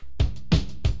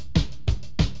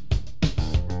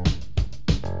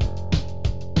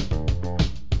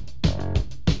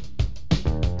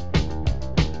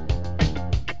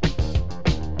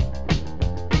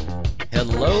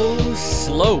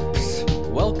slopes.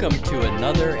 Welcome to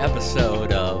another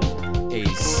episode of A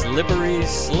Slippery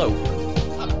Slope.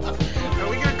 Are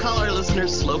we going to call our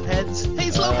listeners slopeheads? Hey,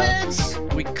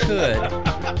 slopeheads! We could.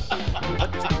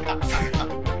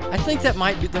 I think there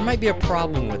might be a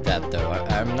problem with that, though.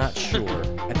 I'm not sure.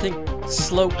 I think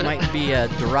slope might be a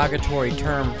derogatory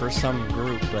term for some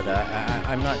group, but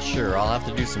I'm not sure. I'll have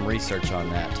to do some research on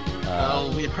that.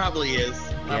 It probably is.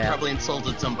 I probably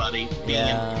insulted somebody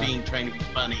being trying to be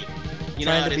funny. You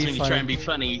know how it is when you try and be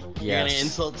funny. Yes. You're going to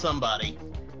insult somebody.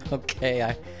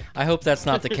 Okay, I hope that's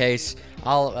not the case.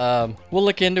 We'll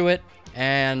look into it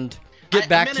and get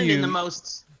back to you. I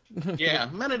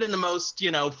meant it in the most,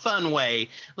 fun way.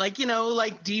 Like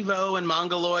Devo and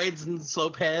Mongoloids and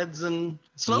slopeheads and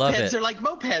slopeheads are like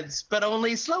mopeds, but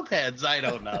only slopeheads. I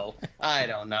don't know.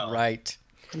 Right.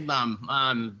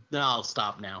 I'll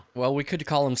stop now. Well, we could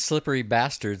call them slippery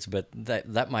bastards, but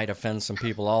that might offend some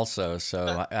people also,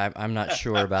 so I'm not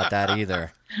sure about that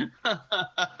either.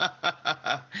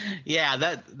 Yeah,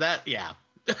 that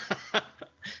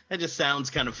just sounds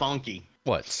kind of funky.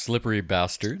 What, slippery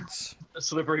bastards?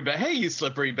 Hey, you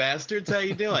slippery bastards, how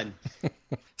you doing?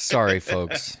 Sorry,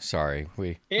 folks. Sorry.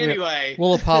 Anyway.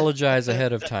 We'll apologize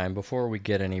ahead of time before we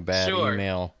get any bad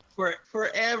email.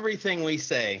 For everything we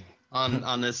say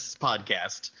on this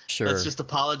podcast. Sure. Let's just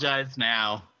apologize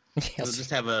now. Yes. We'll just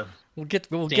have a we'll get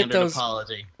those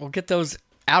apology. We'll get those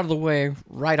out of the way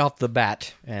right off the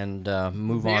bat and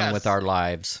move on with our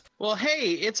lives. Well,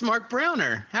 hey, it's Mark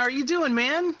Browner. How are you doing,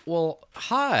 man? Well,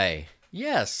 hi.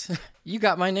 Yes, you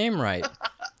got my name right.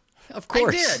 Of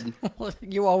course. I did.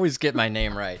 You always get my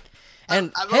name right.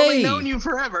 And I've only known you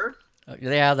forever.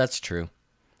 Yeah, that's true.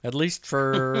 At least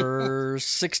for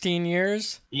 16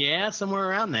 years? Yeah, somewhere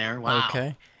around there. Wow.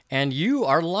 Okay. And you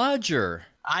are Lodger.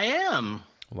 I am.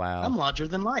 Wow. I'm larger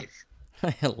than life.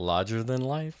 Larger than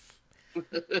life?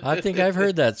 I think I've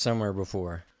heard that somewhere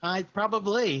before.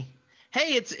 Probably.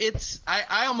 Hey,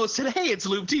 I almost said, hey, it's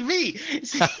Loop TV.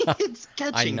 It's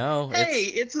catching. I know. Hey,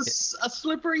 it's a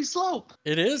slippery slope.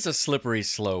 It is a slippery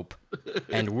slope.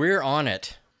 And we're on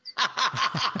it.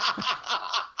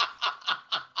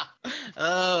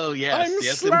 Oh, yes. I'm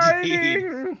yes, sliding.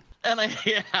 Indeed. And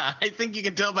I think you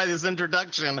can tell by this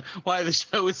introduction why the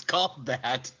show is called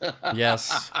that.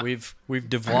 Yes, we've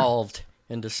devolved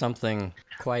into something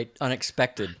quite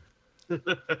unexpected.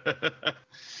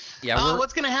 Yeah.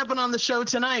 What's going to happen on the show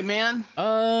tonight, man?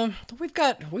 We've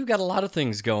got a lot of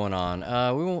things going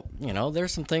on.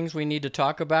 There's some things we need to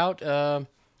talk about.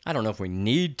 I don't know if we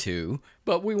need to,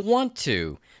 but we want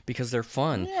to because they're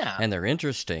fun and they're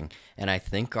interesting, and I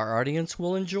think our audience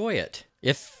will enjoy it.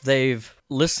 If they've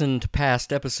listened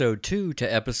past episode 2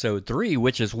 to episode 3,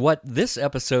 which is what this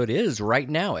episode is right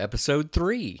now, episode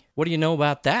 3. What do you know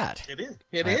about that? It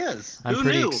is. I'm Who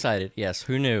pretty knew? Excited. Yes,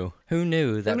 who knew? Who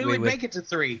knew that we would make it to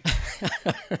 3?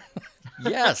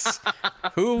 Yes.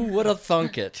 Who would have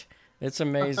thunk it? It's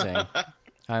amazing.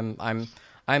 I'm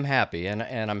happy, and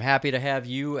I'm happy to have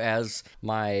you as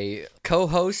my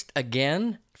co-host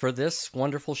again for this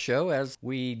wonderful show, as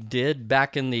we did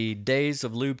back in the days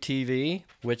of Lube TV,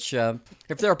 which,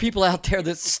 if there are people out there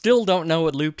that still don't know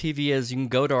what Lube TV is, you can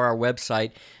go to our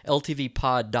website,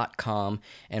 ltvpod.com,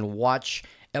 and watch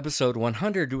episode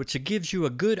 100, which gives you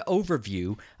a good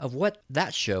overview of what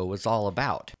that show was all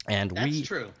about. And That's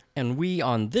true. And we,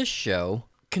 on this show,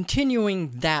 continuing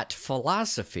that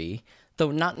philosophy, though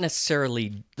not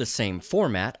necessarily the same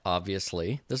format,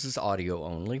 obviously. This is audio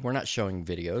only. We're not showing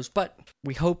videos, but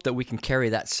we hope that we can carry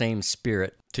that same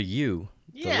spirit to you,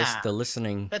 the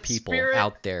listening people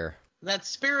out there. That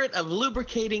spirit of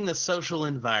lubricating the social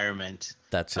environment.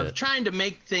 That's it. Of trying to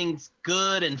make things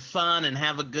good and fun and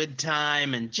have a good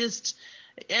time and just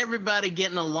everybody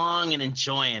getting along and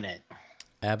enjoying it.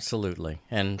 Absolutely.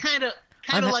 And kind of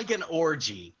like an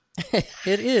orgy.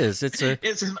 It is. It's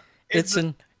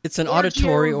an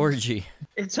auditory orgy.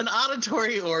 It's an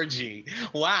auditory orgy.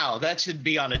 Wow, that should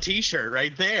be on a t-shirt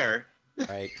right there.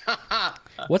 Right.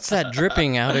 What's that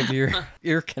dripping out of your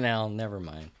ear canal? Never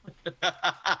mind.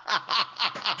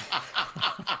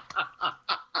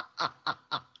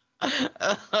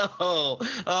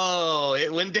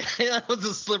 It went down. That was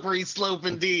a slippery slope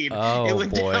indeed. Oh, it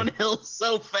went boy. downhill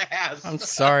so fast. I'm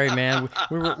sorry, man.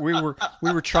 We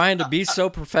were trying to be so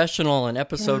professional in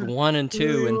episode 1 and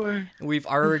 2, and we've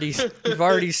already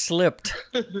slipped.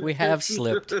 We have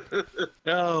slipped.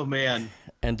 Oh man.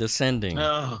 And descending.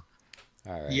 Oh.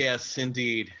 All right. Yes,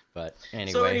 indeed. But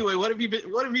anyway. So anyway, what have you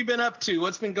been up to?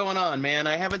 What's been going on, man?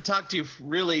 I haven't talked to you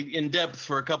really in depth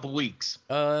for a couple weeks.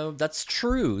 That's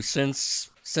true. Since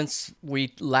since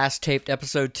we last taped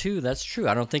episode 2, that's true.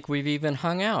 I don't think we've even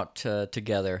hung out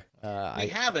together. We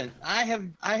haven't. I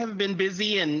have been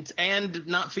busy and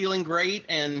not feeling great,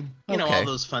 and all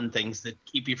those fun things that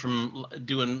keep you from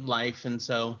doing life, and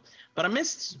so. But I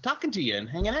missed talking to you and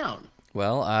hanging out.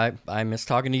 Well, I miss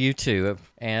talking to you too.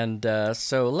 And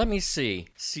so let me see.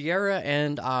 Sierra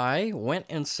and I went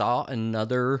and saw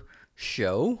another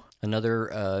show,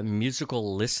 another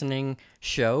musical listening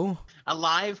show. A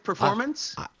live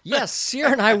performance? Yes,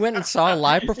 Sierra and I went and saw a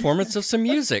live performance of some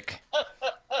music.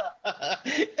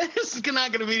 There's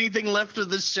not going to be anything left of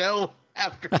the show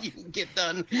after you get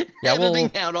done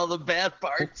editing out all the bad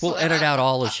parts. We'll edit out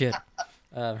all the shit.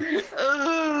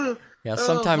 Yeah,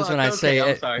 sometimes when I say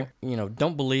it,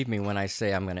 don't believe me when I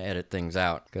say I'm going to edit things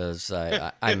out, because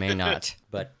I may not.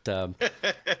 But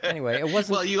anyway, it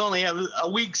wasn't. Well, you only have a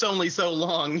week's only so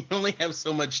long. You only have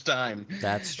so much time.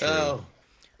 That's true. Oh,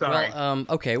 sorry. Well,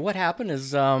 okay, what happened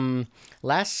is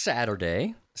last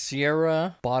Saturday,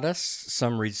 Sierra bought us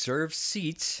some reserved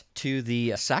seats to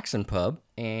the Saxon pub,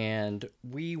 and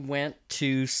we went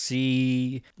to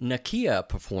see Nakia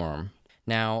perform.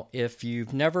 Now, if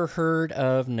you've never heard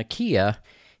of Nakia,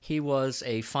 he was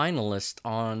a finalist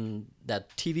on that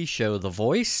TV show, The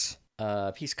Voice.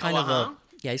 He's kind of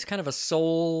he's kind of a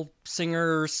soul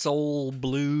singer, soul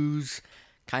blues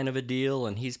kind of a deal,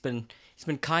 and he's been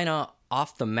kind of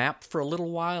off the map for a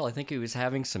little while. I think he was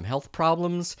having some health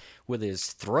problems with his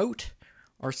throat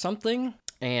or something.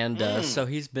 And so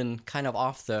he's been kind of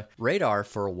off the radar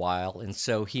for a while, and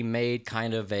so he made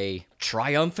kind of a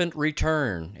triumphant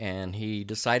return, and he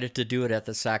decided to do it at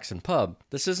the Saxon pub.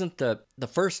 This isn't the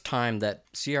first time that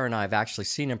Sierra and I have actually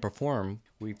seen him perform.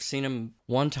 We've seen him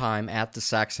one time at the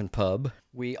Saxon pub.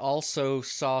 We also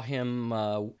saw him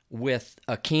with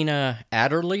Akina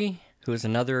Adderley, who is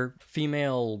another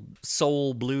female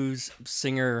soul blues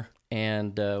singer,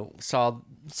 and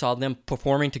saw them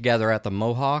performing together at the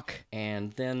Mohawk.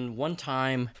 And then one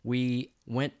time we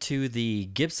went to the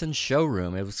Gibson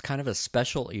showroom. It was kind of a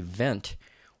special event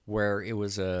where it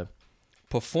was a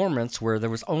performance where there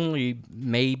was only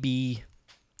maybe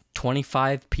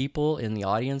 25 people in the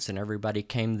audience, and everybody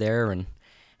came there and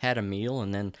had a meal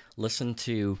and then listened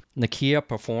to Nakia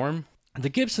perform. The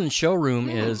Gibson showroom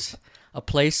is a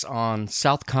place on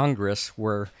South Congress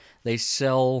where they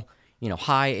sell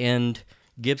high-end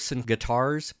Gibson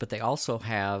guitars, but they also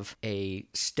have a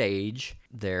stage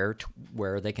there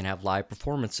where they can have live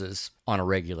performances on a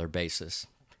regular basis.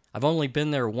 I've only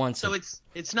been there once. So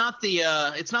it's not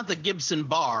the Gibson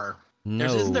bar. No.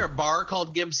 Isn't there a bar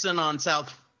called Gibson on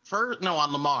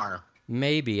on Lamar?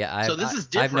 Maybe. So this is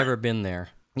different. I've never been there.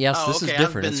 Yes, this is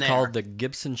different. It's called the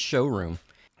Gibson Showroom.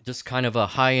 Just kind of a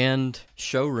high-end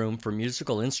showroom for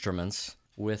musical instruments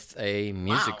with a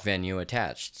music venue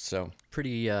attached. So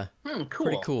pretty cool.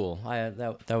 Pretty cool.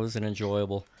 That was an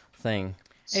enjoyable thing.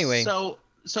 Anyway, so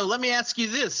let me ask you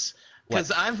this,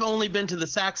 because I've only been to the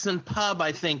Saxon pub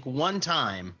I think one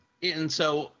time, and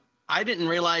so I didn't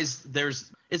realize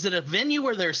is it a venue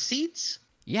where there's seats?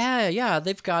 Yeah,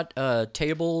 they've got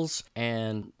tables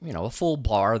and a full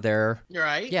bar there.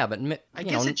 Right. Yeah, but I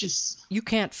guess it just you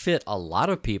can't fit a lot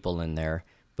of people in there,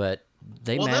 but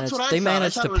they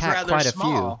managed to pack pack quite a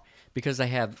few, because they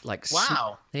have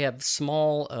they have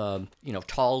small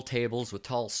tall tables with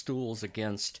tall stools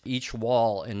against each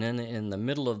wall, and then in the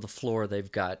middle of the floor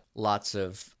they've got lots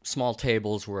of small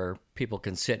tables where people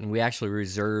can sit, and we actually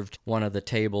reserved one of the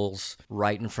tables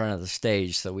right in front of the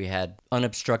stage, so we had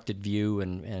unobstructed view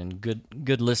and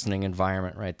good listening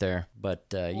environment right there. But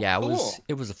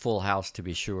it was a full house to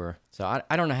be sure. So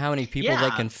I don't know how many people they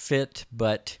can fit,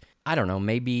 but I don't know,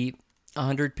 maybe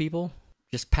 100 people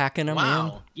just packing them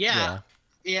in. Yeah,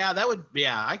 that would.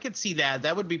 Yeah, I could see that.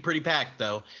 That would be pretty packed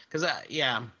though, because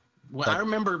I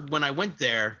remember when I went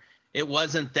there, it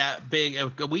wasn't that big.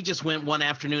 We just went one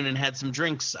afternoon and had some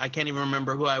drinks. I can't even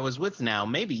remember who I was with now.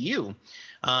 Maybe you.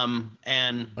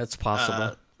 And that's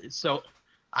possible. So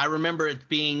I remember it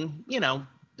being,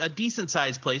 a decent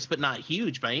sized place, but not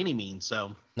huge by any means.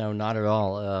 So no, not at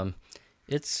all.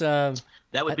 It's that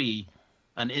would be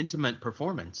an intimate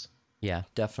performance. Yeah,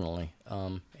 definitely.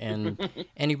 And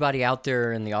anybody out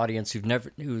there in the audience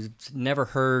who's never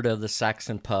heard of the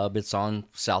Saxon Pub, it's on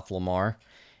South Lamar,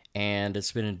 and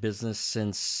it's been in business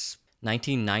since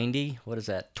 1990. What is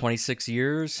that? 26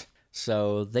 years.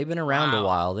 So they've been around a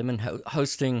while. They've been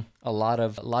hosting a lot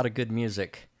of good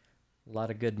music. A lot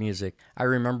of good music. I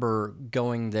remember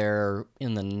going there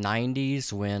in the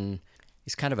 90s when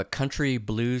he's kind of a country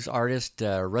blues artist,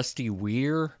 Rusty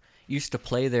Weir, used to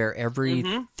play there every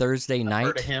Thursday night. I've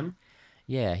heard of him.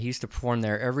 Yeah, he used to perform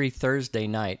there every Thursday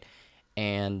night,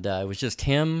 and it was just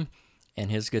him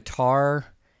and his guitar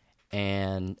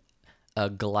and a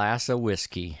glass of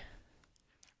whiskey.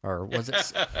 Or was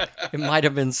it? It might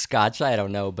have been scotch. I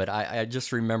don't know. But I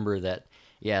just remember that,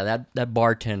 yeah, that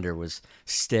bartender was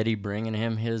steady bringing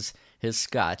him his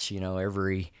scotch,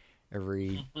 every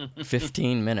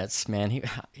 15 minutes, man.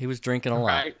 He was drinking a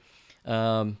lot.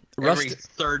 Right. Every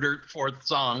third or fourth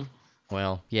song.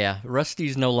 Well, yeah,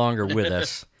 Rusty's no longer with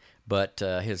us, but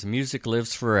his music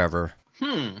lives forever.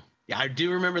 Yeah, I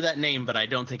do remember that name, but I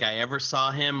don't think I ever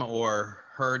saw him or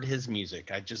heard his music.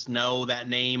 I just know that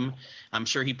name. I'm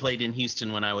sure he played in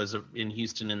Houston when I was in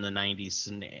Houston in the 90s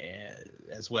and,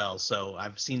 as well. So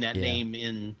I've seen that name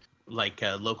in like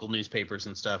local newspapers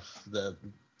and stuff.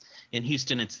 In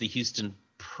Houston, it's the Houston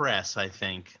Press, I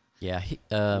think. Yeah.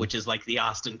 Which is like the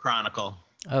Austin Chronicle.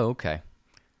 Oh, okay.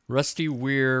 Rusty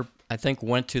Weir, I think,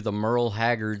 went to the Merle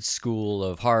Haggard School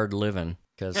of Hard Living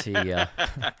because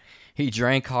he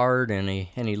drank hard and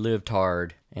he lived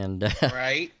hard. And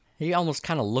right. He almost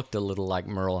kind of looked a little like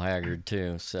Merle Haggard,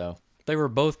 too. So they were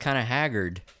both kind of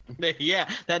haggard. Yeah,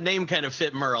 that name kind of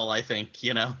fit Merle, I think,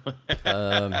 Yeah.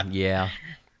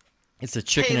 It's a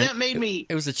chicken. Hey, that made me...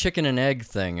 It was a chicken and egg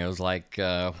thing. It was like,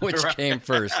 which came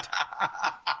first?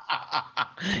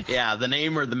 Yeah, the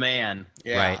name or the man.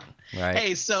 Yeah. Right.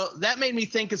 Hey, so that made me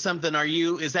think of something.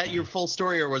 Is that your full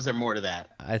story, or was there more to that?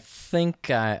 I think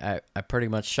I pretty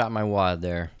much shot my wad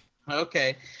there.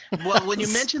 Okay. Well, when you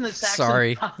mentioned that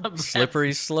Saxon Pub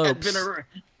slippery slopes.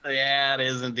 Yeah, it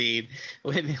is indeed.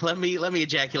 Let me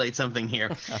ejaculate something here.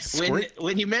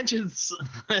 When you mentioned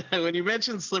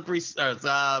slippery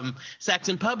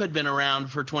Saxon Pub had been around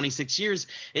for 26 years,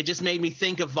 it just made me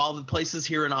think of all the places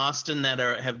here in Austin that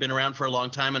have been around for a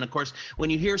long time. And of course, when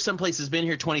you hear some place has been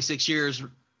here 26 years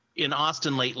in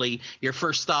Austin lately, your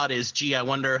first thought is, gee, I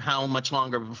wonder how much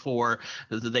longer before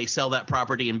they sell that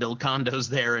property and build condos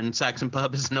there and Saxon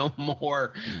Pub is no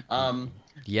more.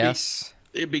 Yes.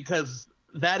 Because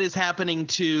that is happening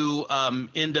to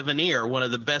End of an Ear, one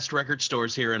of the best record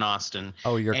stores here in Austin.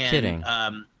 Oh, you're kidding.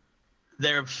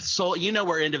 They're sold. You know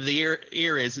where End of the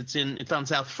Ear is? It's on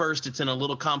South First. It's in a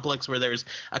little complex where there's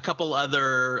a couple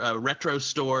other retro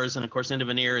stores, and of course, End of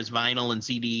an Ear is vinyl and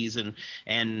CDs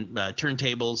and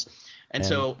turntables. And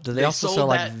so do they also sell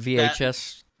like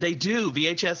VHS? They do,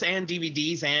 VHS and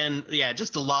DVDs, and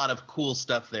just a lot of cool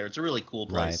stuff there. It's a really cool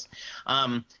place.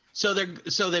 Right. So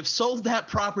they've sold that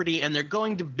property and they're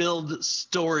going to build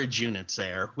storage units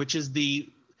there, which is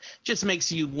just makes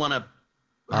you want to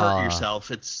hurt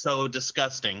yourself. It's so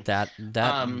disgusting.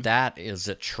 That is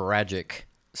a tragic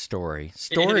story.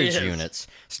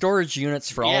 Storage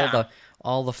units for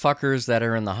all the fuckers that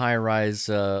are in the high-rise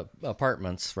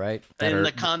apartments, right? And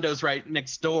the condos right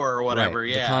next door or whatever.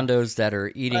 Right, yeah, the condos that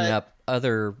are eating up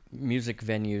other music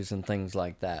venues and things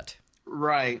like that.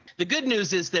 Right. The good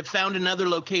news is they've found another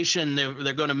location. They're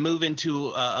going to move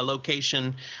into a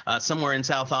location somewhere in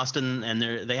South Austin, and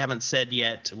they haven't said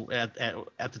yet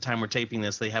at the time we're taping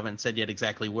this. They haven't said yet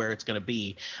exactly where it's going to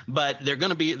be, but they're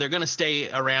going to stay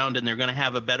around, and they're going to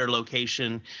have a better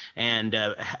location. And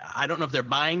I don't know if they're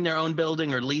buying their own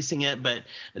building or leasing it, but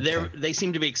they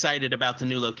seem to be excited about the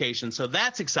new location. So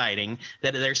that's exciting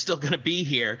that they're still going to be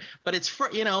here. But it's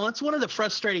one of the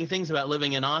frustrating things about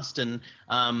living in Austin.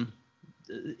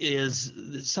 Is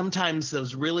sometimes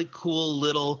those really cool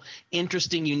little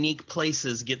interesting unique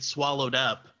places get swallowed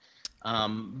up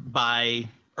by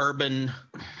urban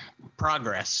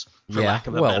progress, for lack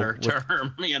of a better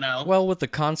term. Well, with the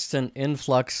constant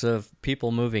influx of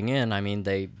people moving in, I mean,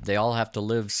 they all have to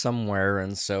live somewhere,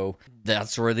 and so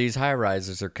that's where these high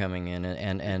rises are coming in,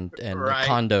 and right,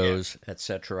 condos,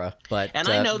 etc. But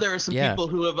I know there are some people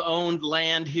who have owned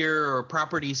land here or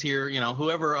properties here.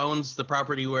 Whoever owns the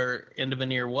property where End of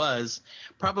an Ear was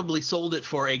probably sold it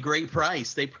for a great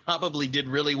price. They probably did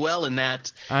really well in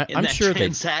that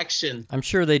transaction. I'm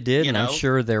sure they did, and I'm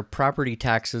sure their property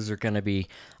taxes are going to be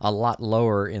a lot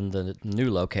lower in the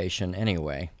new location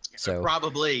anyway. So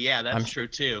probably, that's true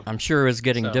too. I'm sure it's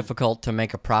getting difficult to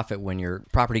make a profit when your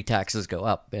property taxes go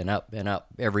up and up and up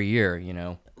every year.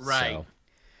 Right. So,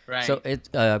 right. So it's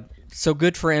so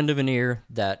good for End of an Ear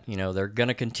that they're going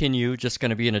to continue, just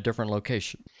going to be in a different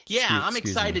location. Yeah, I'm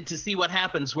excited to see what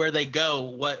happens, where they go,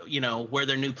 where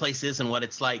their new place is and what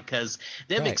it's like, because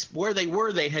where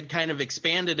they had kind of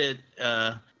expanded it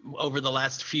over the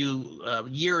last few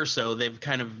year or so. They've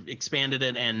kind of expanded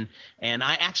it, and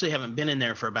I actually haven't been in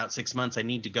there for about 6 months. I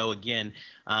need to go again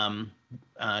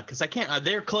because I can't.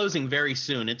 They're closing very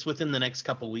soon. It's within the next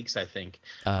couple weeks, I think.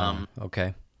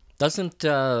 Okay. Doesn't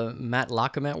Matt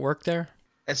Lockemet work there?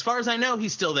 As far as I know,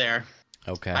 he's still there.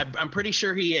 Okay. I'm pretty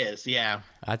sure he is. Yeah.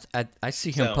 I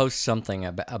see him So. post something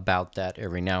about that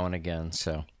every now and again.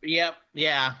 So. Yep.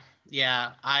 Yeah.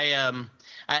 Yeah.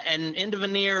 And End of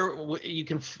Veneer, you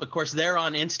can, of course, they're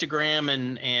on Instagram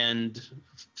and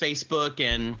Facebook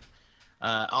and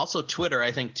also Twitter,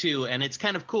 I think, too. And it's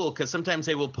kind of cool because sometimes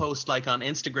they will post, like on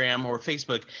Instagram or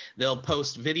Facebook, they'll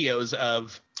post videos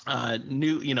of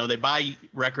they buy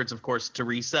records, of course, to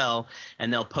resell,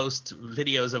 and they'll post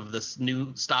videos of this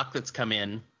new stock that's come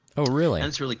in. Oh, really? And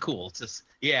it's really cool. It's just,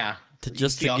 yeah.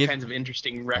 Just see to all give, kinds of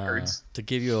interesting records. to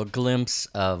give you a glimpse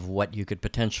of what you could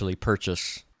potentially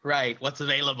purchase. Right. What's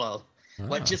available.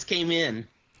 What just came in.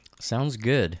 Sounds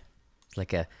good.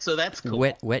 Like so that's cool.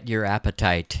 Whet your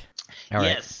appetite. All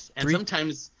yes. right. And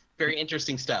sometimes very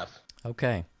interesting stuff.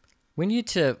 Okay. We need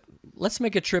to, let's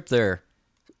make a trip there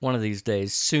one of these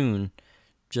days soon.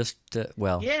 Just,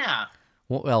 Yeah.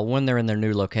 Well, when they're in their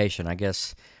new location, I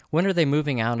guess. When are they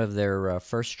moving out of their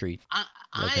First Street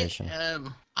location?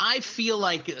 I feel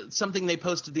like something they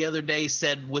posted the other day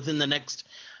said within the next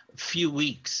few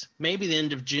weeks, maybe the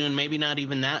end of June, maybe not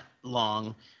even that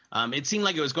long. It seemed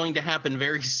like it was going to happen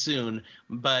very soon,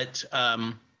 but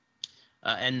I'd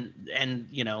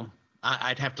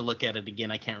have to look at it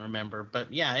again. I can't remember,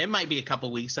 but yeah, it might be a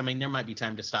couple weeks. I mean, there might be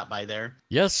time to stop by there.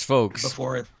 Yes, folks.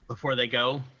 Before they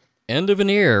go. End of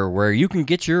Veneer, where you can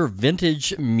get your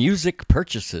vintage music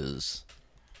purchases.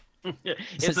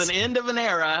 It's an end of an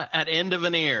era at End of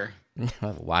Veneer.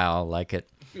 Wow, I like it.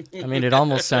 I mean, it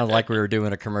almost sounds like we were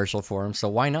doing a commercial for them, so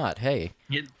why not? Hey,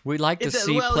 we like to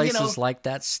see places like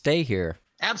that stay here.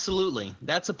 Absolutely.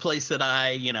 That's a place that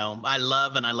I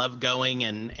love, and I love going,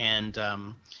 and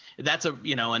that's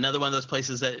another one of those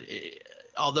places that,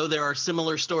 although there are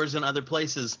similar stores in other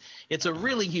places, it's a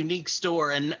really unique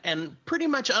store and pretty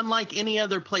much unlike any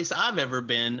other place I've ever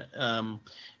been in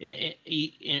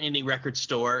any record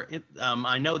store.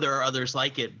 I know there are others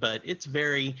like it, but it's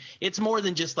more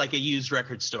than just like a used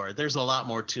record store. There's a lot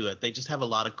more to it. They just have a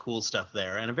lot of cool stuff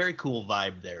there and a very cool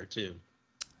vibe there too.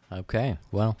 Okay,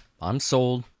 well, I'm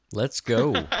sold. Let's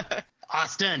go.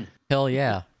 Austin. Hell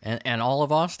yeah. And all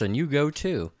of Austin, you go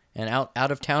too. And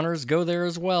out of towners go there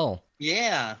as well.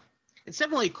 Yeah. It's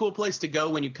definitely a cool place to go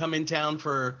when you come in town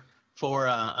for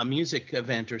a music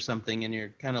event or something, and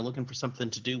you're kind of looking for something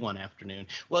to do one afternoon.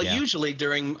 Well, usually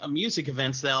during music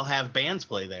events, they'll have bands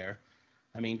play there.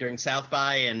 I mean, during South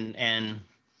by and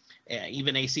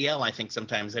even ACL, I think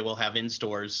sometimes they will have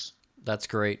in-stores. That's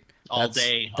great. All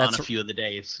day on a few of the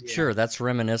days. Yeah. Sure, that's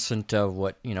reminiscent of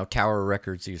what, Tower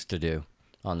Records used to do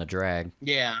on the drag.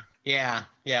 Yeah,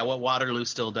 what Waterloo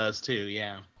still does too,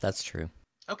 yeah. That's true.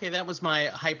 Okay, that was my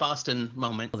Hype Austin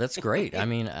moment. Well, that's great. I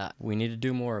mean, we need to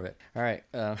do more of it. All right.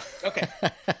 Okay.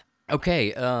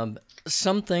 Okay,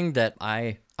 something that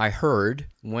I heard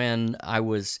when I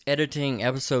was editing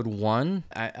episode 1,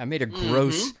 I made a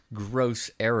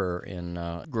gross error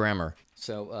in grammar.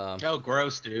 So. Oh,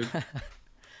 gross, dude.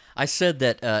 I said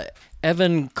that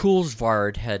Evan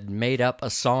Coulsvard had made up a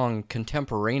song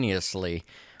contemporaneously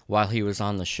while he was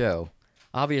on the show.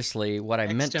 Obviously, what I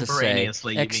meant to say,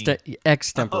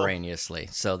 extemporaneously.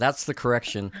 Oh. So that's the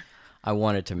correction I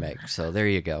wanted to make. So there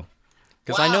you go.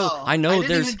 Because I know I didn't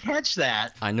even catch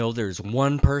that. I know there's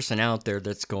one person out there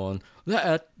that's going,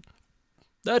 that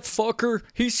fucker,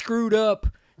 he screwed up.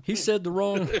 He said the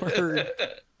wrong word.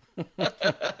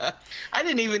 I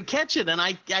didn't even catch it, and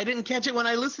I didn't catch it when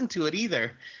I listened to it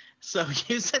either. So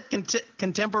you said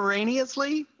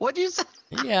contemporaneously? What'd you say?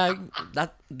 Yeah,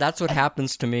 that's what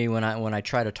happens to me when I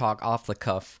try to talk off the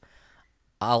cuff.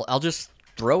 I'll just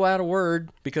throw out a word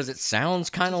because it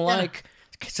sounds kind of like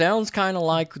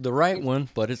the right one,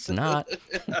 but it's not.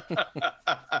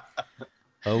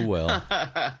 Oh well.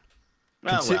 I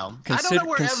don't know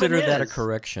where consider Evan that is. a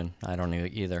correction. I don't know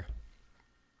either.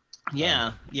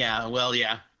 Yeah.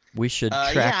 We should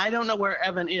track. Yeah, I don't know where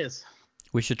Evan is.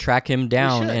 We should track him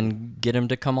down and get him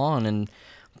to come on and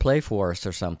play for us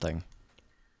or something.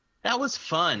 That was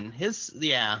fun.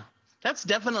 That's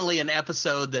definitely an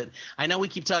episode that I know we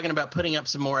keep talking about putting up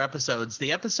some more episodes.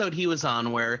 The episode he was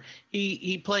on where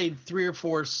he played 3 or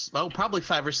 4, probably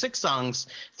 5 or 6 songs.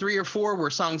 3 or 4 were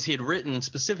songs he had written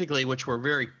specifically, which were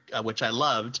which I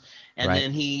loved. And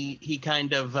then he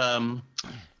kind of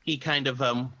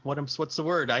what's the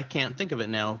word? I can't think of it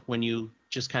now. When you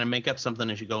just kind of make up something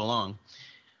as you go along.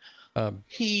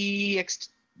 He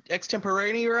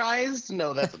extemporaneized?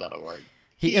 No, that's not a word.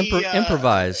 He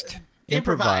improvised. He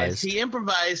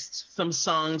improvised some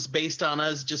songs based on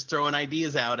us just throwing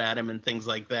ideas out at him and things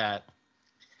like that.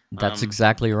 That's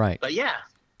exactly right. But yeah,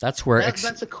 that's where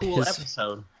that's a cool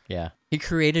episode. Yeah, he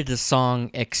created a song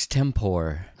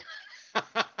extempore.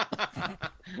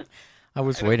 I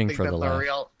was I don't waiting think for the that's a laugh.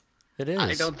 real. It is.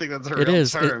 I don't think that's a It real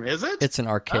is. term. Is it? It's an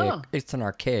archaic. Oh. It's an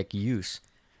archaic use,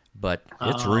 but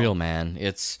it's Oh. real, man.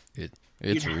 It's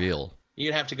real.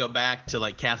 You'd have to go back to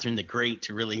like Catherine the Great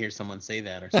to really hear someone say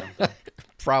that or something.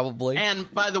 Probably.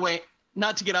 And by the way,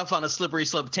 not to get off on a slippery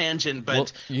slope tangent,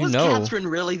 but Well, was Catherine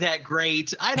really that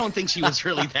great? I don't think she was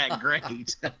really that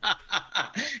great.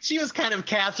 She was kind of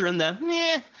Catherine the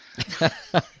meh.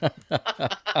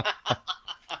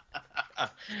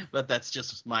 But that's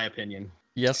just my opinion.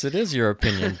 Yes, it is your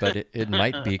opinion, but it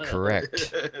might be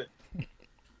correct.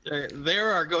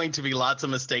 There are going to be lots of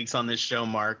mistakes on this show,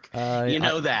 Mark. You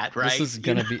know that, right? This is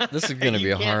gonna be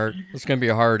a hard. It's gonna be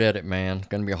a hard edit, man. It's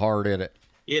gonna be a hard edit.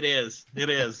 It is. It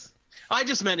is. I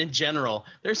just meant in general.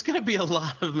 There's going to be a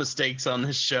lot of mistakes on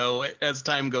this show as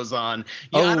time goes on.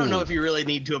 Yeah, I don't know if you really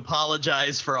need to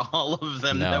apologize for all of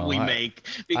them that we make,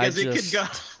 because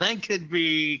that could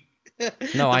be.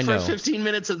 No, I know. The first 15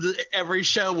 minutes of every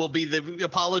show will be the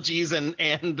apologies and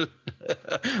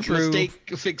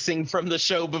mistake fixing from the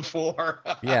show before.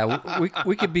 Yeah,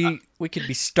 we could be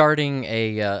starting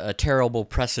a terrible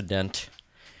precedent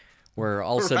where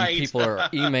all of a sudden people are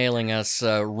emailing us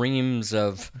reams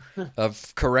of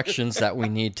corrections that we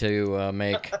need to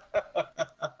make.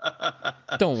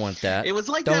 Don't want that. It was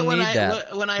like don't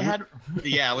that when I had.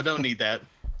 Yeah, we don't need that.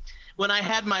 When I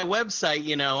had my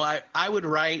website, I would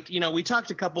write, we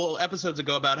talked a couple episodes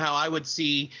ago about how I would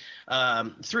see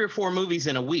 3 or 4 movies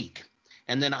in a week.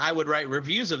 And then I would write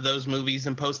reviews of those movies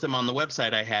and post them on the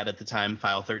website I had at the time,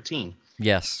 File 13.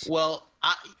 Yes. Well,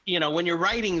 when you're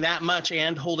writing that much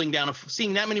and holding down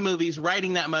seeing that many movies,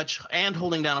 writing that much and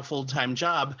holding down a full-time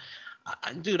job,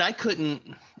 dude, I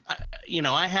couldn't.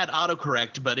 I had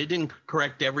autocorrect, but it didn't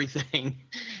correct everything.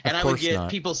 And I would get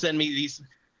people send me these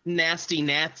nasty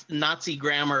Nazi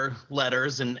grammar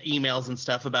letters and emails and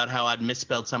stuff about how I'd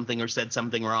misspelled something or said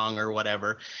something wrong or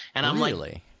whatever. And I'm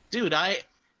like, dude,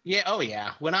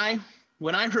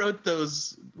 When I wrote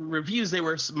those reviews, they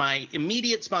were my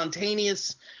immediate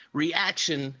spontaneous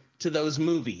reaction to those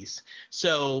movies.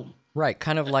 So right,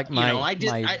 kind of like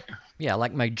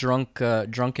like my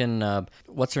drunken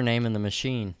what's her name in the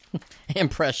machine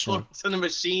impression. Florence in the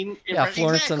Machine. Yeah,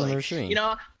 Florence in the Machine.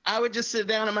 Machine. I would just sit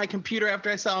down at my computer after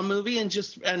I saw a movie and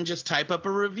just type up a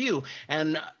review.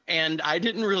 And I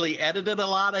didn't really edit it a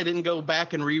lot. I didn't go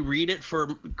back and reread it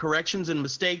for corrections and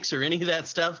mistakes or any of that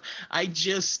stuff. I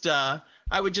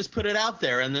would just put it out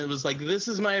there, and it was like, this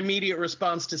is my immediate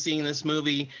response to seeing this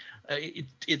movie.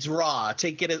 It's raw.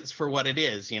 Take it for what it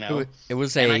is, It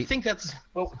was and I think that's.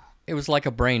 It was like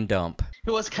a brain dump.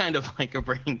 It was kind of like a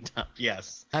brain dump,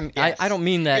 yes. I don't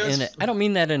mean that I don't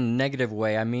mean that in a negative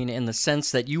way. I mean in the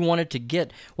sense that you wanted to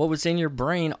get what was in your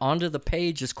brain onto the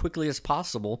page as quickly as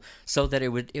possible, so that it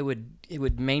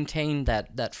would maintain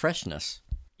that freshness.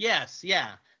 Yes,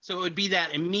 yeah. So it would be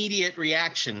that immediate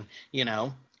reaction,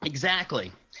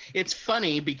 Exactly. It's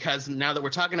funny because now that we're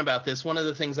talking about this, one of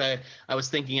the things I was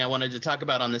thinking I wanted to talk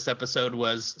about on this episode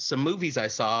was some movies I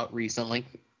saw recently.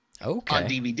 Okay. On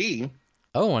DVD.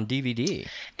 Oh, on DVD.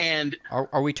 And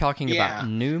are we talking about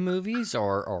new movies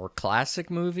or classic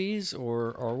movies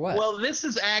or what? Well, this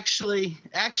is actually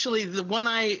the one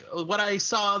what I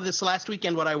saw this last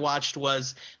weekend. What I watched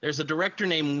was there's a director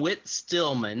named Whit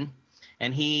Stillman,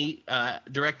 and he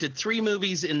directed 3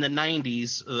 movies in the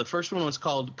 90s. The first one was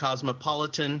called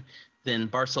Cosmopolitan, then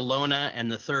Barcelona,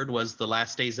 and the third was The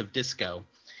Last Days of Disco.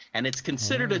 And it's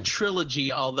considered a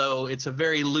trilogy, although it's a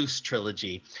very loose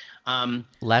trilogy.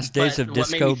 Last Days of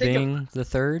Disco being the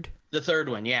third? The third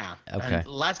one, yeah. Okay. And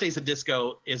Last Days of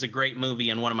Disco is a great movie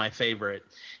and one of my favorite.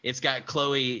 It's got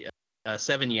Chloe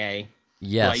Sevigny,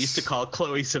 yes. who I used to call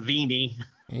Chloe Savini.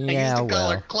 Yeah, I used to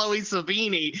call her Chloe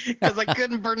Savini because I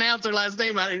couldn't pronounce her last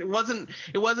name. It wasn't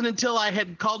until I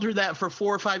had called her that for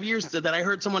 4 or 5 years that I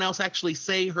heard someone else actually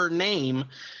say her name,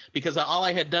 because all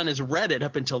I had done is read it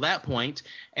up until that point.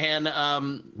 And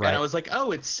and I was like,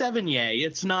 oh, it's Sevigny.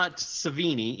 It's not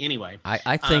Savini. Anyway,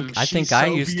 I think I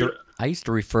used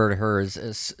to refer to her as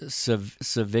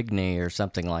Savigny or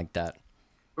something like that.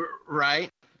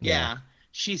 Right? Yeah.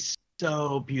 She's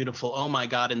so beautiful. Oh my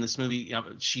God, in this movie,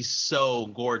 she's so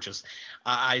gorgeous.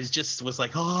 I just was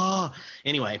like, oh.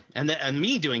 Anyway, and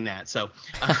me doing that. So,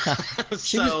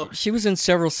 she was in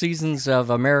several seasons of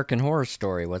American Horror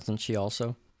Story, wasn't she?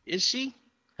 Also, is she?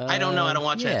 I don't know. I don't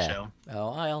watch that show.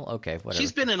 Oh, okay, whatever.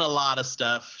 She's been in a lot of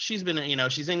stuff. She's been,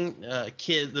 she's in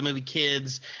the movie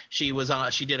Kids. She was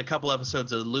on. She did a couple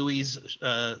episodes of Louis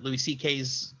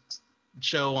C.K.'s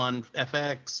show on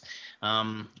FX.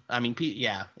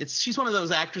 She's one of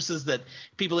those actresses that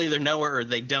people either know her or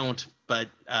they don't, but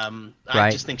Right.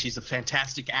 I just think she's a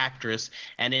fantastic actress.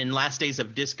 And in Last Days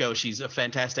of Disco, she's a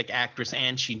fantastic actress,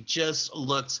 and she just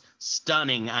looks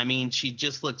stunning. I mean, she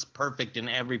just looks perfect in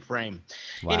every frame.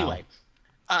 Wow. Anyway,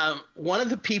 one of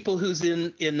the people who's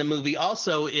in the movie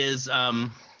also is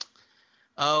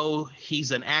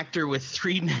he's an actor with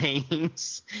 3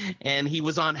 names, and he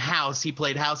was on House. He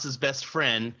played House's best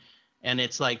friend, and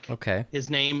it's like his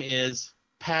name is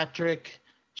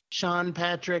Sean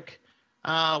Patrick.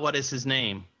 What is his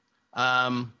name? Now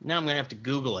I'm gonna have to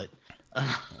Google it.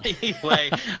 Anyway,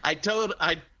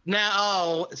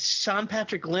 Sean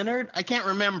Patrick Leonard. I can't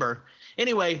remember.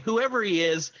 Anyway, whoever he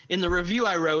is, in the review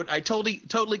I wrote, I totally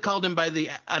called him by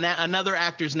another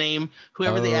actor's name,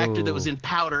 whoever the actor that was in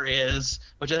Powder is,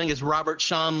 which I think is Robert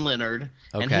Sean Leonard,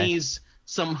 and he's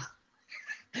some.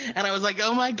 And I was like,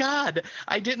 oh my God,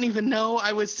 I didn't even know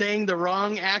I was saying the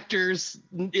wrong actors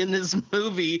in this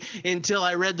movie until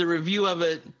I read the review of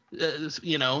it,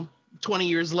 20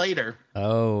 years later.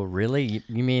 Oh, really?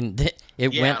 You mean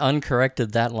it went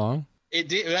uncorrected that long? It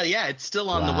did. Yeah, it's still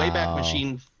on the Wayback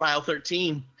Machine file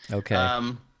 13. Okay.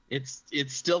 It's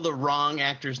still the wrong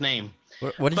actor's name.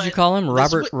 What did you call him?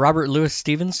 Robert Louis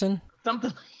Stevenson?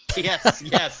 Something.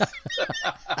 Yes.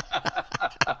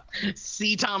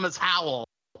 C. Thomas Howell.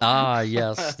 Ah,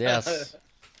 yes.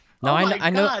 No, I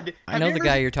know the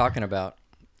guy you're talking about.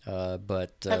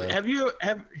 But have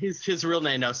his real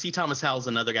name? No, C. Thomas Howell's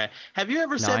another guy. Have you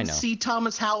ever said C.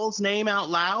 Thomas Howell's name out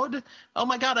loud? Oh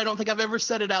my God, I don't think I've ever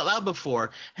said it out loud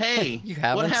before. Hey, you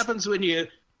haven't? What happens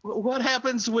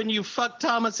when you fuck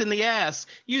Thomas in the ass?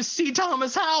 You see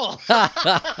Thomas Howell.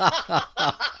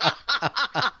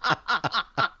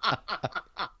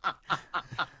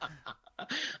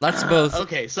 That's both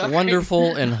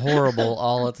wonderful and horrible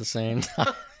all at the same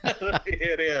time.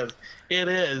 It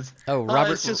is. Oh,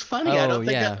 Robert. It's just funny. I don't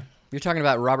think you're talking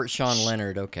about Robert Sean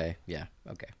Leonard. Okay. Yeah.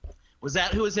 Okay. Was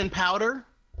that who was in Powder?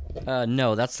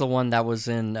 No, that's the one that was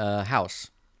in House.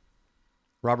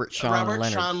 Robert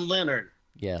Sean Leonard.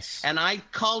 Yes. And I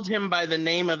called him by the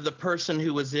name of the person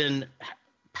who was in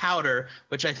Powder,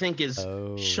 which I think is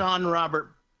Sean Robert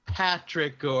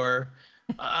Patrick, or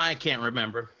I can't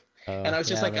remember. And I was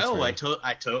just like, I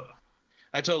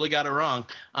totally got it wrong.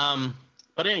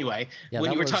 But anyway,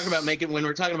 when we're talking about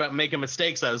making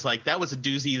mistakes, I was like, that was a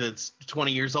doozy that's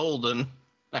 20 years old, and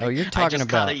you're talking just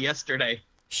about caught it yesterday.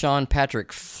 Sean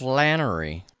Patrick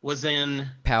Flannery was in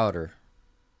Powder.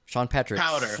 Sean Patrick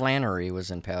Flannery was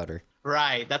in Powder.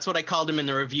 Right, that's what I called him in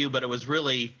the review, but it was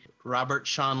really Robert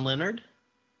Sean Leonard.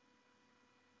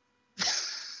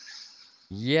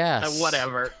 Yes.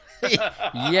 Whatever.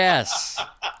 Yes.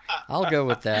 I'll go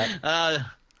with that.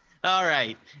 All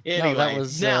right. Anyway, no, that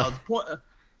was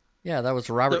that was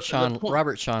Robert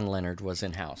Sean Leonard was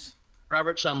in House.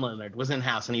 Robert Sean Leonard was in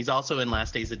House, and he's also in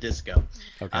Last Days of Disco.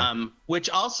 Okay. Which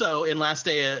also in Last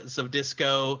Days of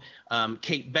Disco,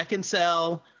 Kate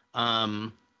Beckinsale,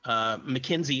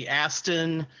 Mackenzie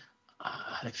Aston.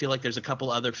 I feel like there's a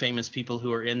couple other famous people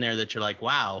who are in there that you're like,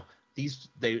 wow.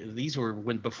 These were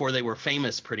before they were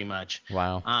famous, pretty much.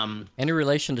 Wow. Any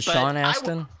relation to Sean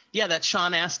Astin? Yeah, that's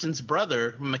Sean Astin's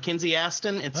brother, Mackenzie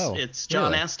Astin. It's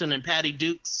John Astin and Patty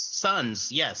Duke's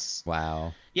sons. Yes.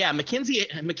 Wow. Yeah,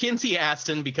 Mackenzie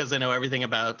Astin, because I know everything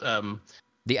about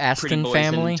the Astin Pretty Boys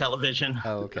family in television.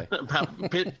 Oh, okay.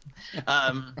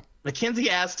 Mackenzie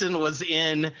Astin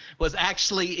was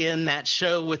actually in that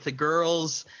show with the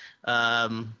girls.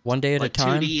 One Day at a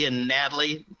Time. Tootie and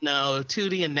Natalie. No,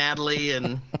 Tootie and Natalie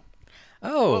and.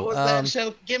 Oh, what was that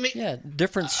show? Give me. Yeah,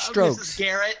 Different Strokes. Mrs.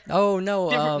 Garrett. Oh no.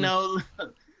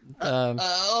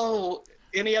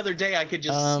 Any other day I could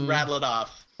just rattle it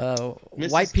off.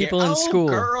 White People in School.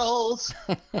 Girls.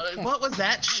 What was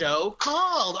that show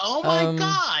called? Oh my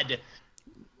God,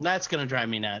 that's gonna drive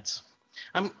me nuts.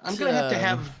 I'm gonna have to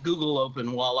have Google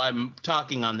open while I'm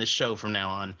talking on this show from now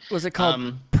on. Was it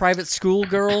called Private School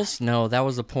Girls? No, that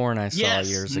was a porn I saw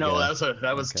years ago. No,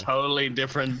 that was totally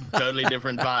different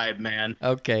vibe, man.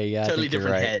 Okay, yeah, totally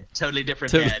different right. head, totally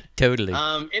different head. Totally.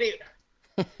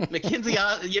 Mackenzie,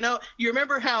 you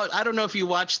remember how, I don't know if you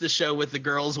watched the show with the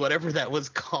girls, whatever that was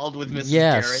called with Mrs.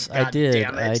 Garrett. Yes, I did.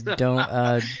 I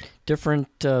don't. Different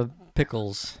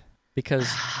pickles, because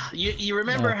you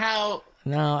remember how.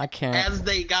 No, I can't. As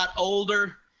they got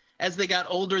older,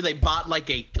 they bought like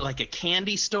a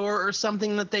candy store or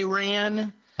something that they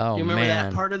ran. Oh, you remember man.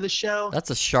 that part of the show?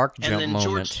 That's a shark jump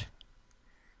moment.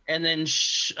 And then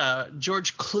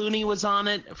George Clooney was on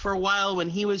it for a while when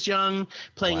he was young,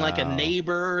 playing like a Wow.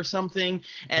 neighbor or something.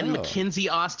 And Oh. Mackenzie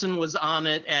Austin was on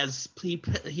it as he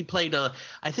played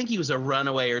I think he was a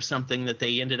runaway or something that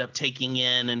they ended up taking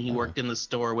in, and he worked in the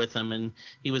store with him. And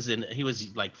he was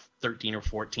like 13 or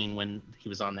 14 when he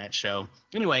was on that show.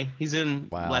 Anyway, he's in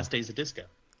Wow. Last Days of Disco.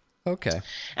 Okay.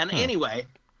 And anyway,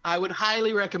 I would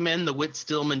highly recommend the Whit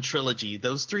Stillman trilogy.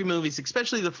 Those 3 movies,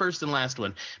 especially the first and last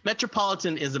one.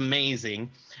 Metropolitan is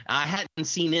amazing. I hadn't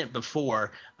seen it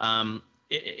before.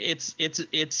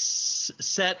 It's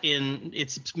set in,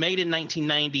 it's made in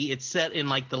 1990. It's set in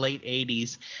like the late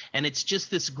 80s, and it's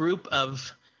just this group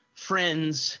of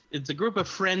friends. It's a group of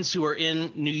friends who are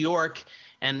in New York,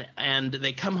 and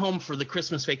they come home for the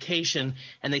Christmas vacation,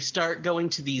 and they start going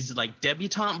to these like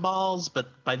debutante balls. But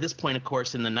by this point, of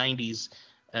course, in the 90s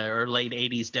or late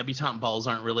 80s, debutante balls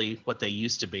aren't really what they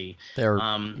used to be. They're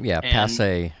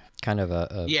passe, kind of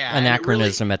a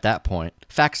anachronism at that point.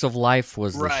 Facts of Life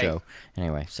was the show.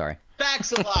 Anyway, sorry.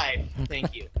 Facts of Life.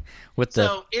 Thank you. With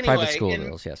the private school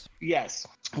girls, yes. Yes.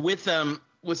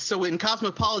 So in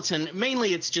Cosmopolitan,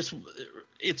 mainly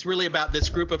it's really about this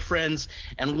group of friends,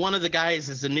 and one of the guys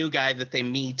is a new guy that they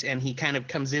meet, and he kind of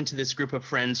comes into this group of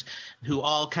friends who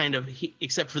all kind of,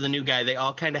 except for the new guy, they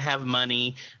all kind of have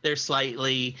money. They're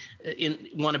slightly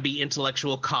want to be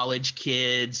intellectual college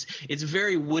kids. It's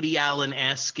very Woody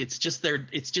Allen-esque. It's just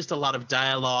a lot of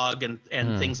dialogue and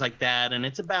things like that, and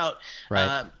it's about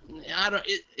but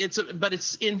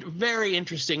it's very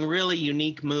interesting, really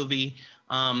unique movie.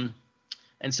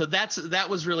 And so that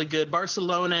was really good.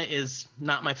 Barcelona is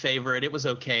not my favorite. It was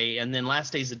okay. And then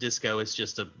Last Days of Disco is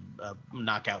just a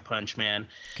knockout punch, man.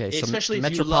 Okay, so especially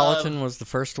Metropolitan was the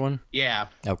first one? Yeah.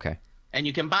 Okay. And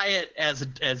you can buy it as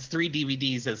 3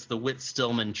 DVDs as the Whit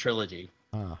Stillman trilogy.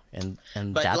 And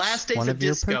but that's Last Days one of of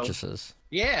your Disco, purchases.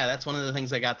 Yeah, that's one of the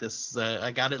things I got this.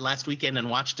 I got it last weekend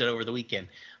and watched it over the weekend.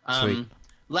 Sweet.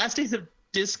 Last Days of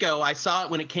Disco, I saw it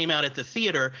when it came out at the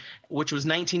theater, which was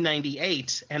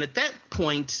 1998. And at that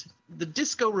point, the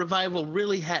disco revival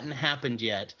really hadn't happened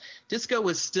yet. Disco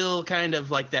was still kind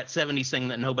of like that 70s thing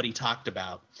that nobody talked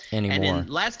about. Anymore. And in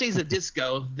Last Days of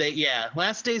Disco, they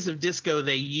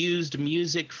used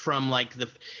music from like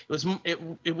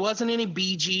it wasn't any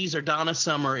Bee Gees or Donna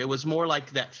Summer. It was more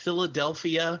like that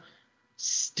Philadelphia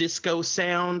disco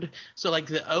sound. So like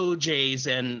the OJs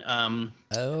and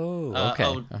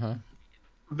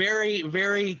very,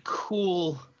 very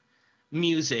cool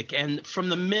music. And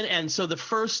so the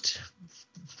first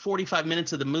 45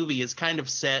 minutes of the movie is kind of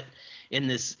set in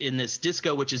this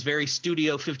disco, which is very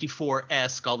Studio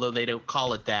 54-esque, although they don't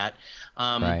call it that.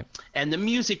 Right. And the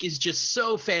music is just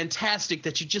so fantastic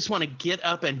that you just want to get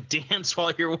up and dance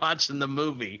while you're watching the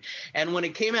movie. And when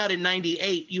it came out in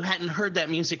 98, you hadn't heard that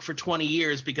music for 20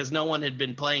 years because no one had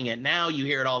been playing it. Now you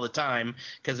hear it all the time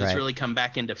because it's really come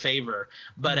back into favor.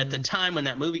 But at the time when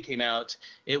that movie came out,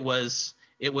 it was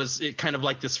kind of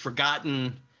like this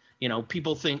forgotten,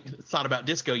 people thought about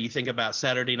disco. You think about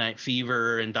Saturday Night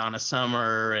Fever and Donna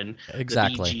Summer and the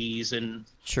Bee Gees and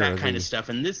that kind of stuff.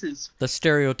 And this is the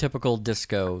stereotypical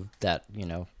disco that,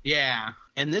 Yeah,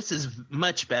 and this is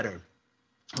much better.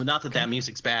 Well, not that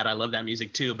music's bad. I love that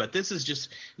music too. But this is just,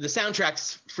 the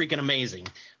soundtrack's freaking amazing.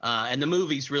 And the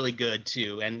movie's really good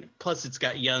too. And plus it's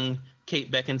got young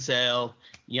Kate Beckinsale,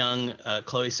 young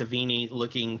Chloe Sevigny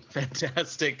looking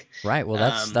fantastic. Right. Well,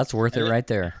 that's worth it right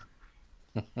there.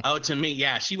 Oh, to me,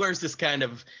 yeah. She wears this kind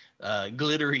of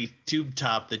glittery tube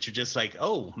top that you're just like,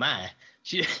 oh my.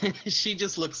 She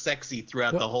just looks sexy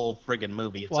throughout the whole friggin'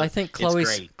 movie. I think Chloe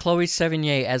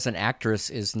Sevigny as an actress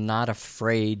is not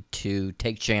afraid to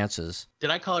take chances.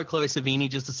 Did I call her Chloe Sevigny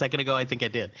just a second ago? I think I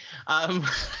did.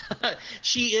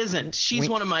 She isn't. She's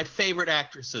one of my favorite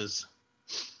actresses.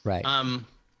 Right.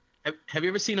 Have you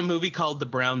ever seen a movie called The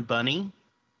Brown Bunny?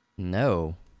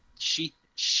 No.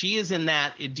 She is in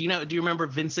that. Do you remember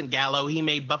Vincent Gallo? He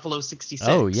made Buffalo 66.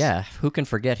 Oh yeah, who can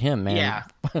forget him, man? Yeah.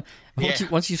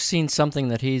 Once you've seen something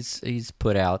that he's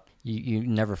put out, you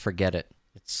never forget it.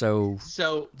 It's so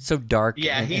dark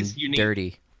and unique.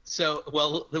 Dirty.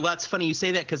 So that's funny you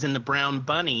say that, because in The Brown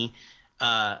Bunny,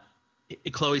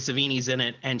 Chloe Sevigny's in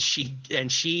it, and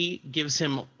she gives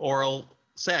him oral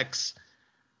sex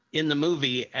in the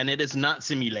movie, and it is not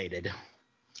simulated.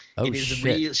 Oh,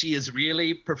 shit. She is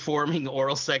really performing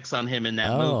oral sex on him in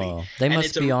that movie. They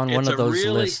must be on one of those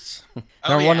lists.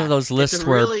 They're on one of those lists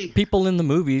where people in the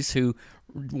movies who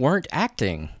weren't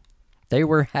acting, they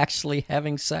were actually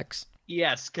having sex.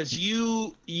 Yes, because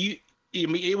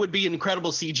it would be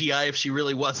incredible CGI if she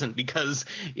really wasn't, because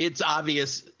it's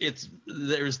obvious.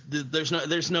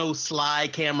 There's no sly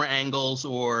camera angles,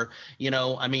 or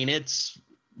it's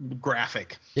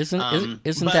graphic. Isn't but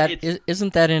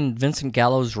isn't that in Vincent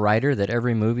Gallo's Rider that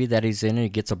every movie that he's in he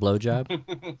gets a blowjob?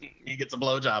 he gets a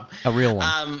blowjob. A real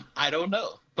one. I don't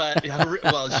know, but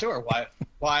well, sure.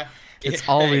 Why? It's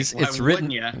always why it's written.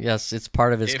 wouldn't you? Yes, it's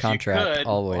part of his If contract. you could,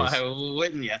 Always. why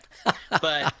wouldn't you?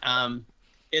 But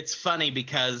it's funny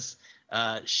because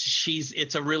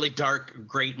it's a really dark,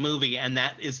 great movie, and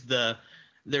that is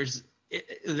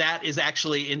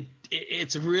actually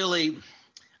it's really,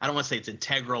 I don't want to say it's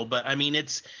integral, but I mean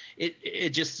it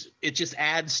just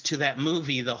adds to that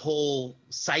movie, the whole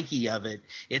psyche of it.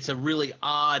 It's a really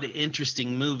odd,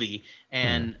 interesting movie,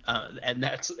 and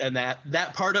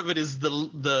that part of it is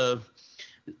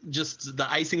just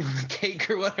the icing on the cake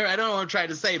or whatever. I don't know what I'm trying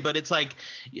to say, but it's like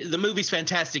the movie's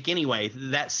fantastic anyway.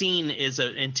 That scene is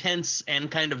an intense and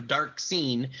kind of dark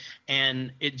scene,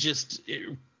 and it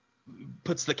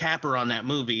puts the capper on that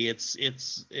movie. It's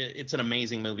an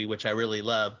amazing movie, which I really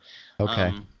love.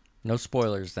 Okay. No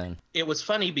spoilers then. It was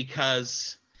funny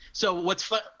because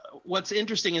what's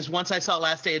interesting is once I saw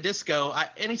Last Day of Disco,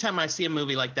 anytime I see a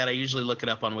movie like that, I usually look it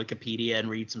up on Wikipedia and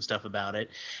read some stuff about it.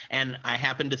 And I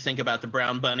happened to think about the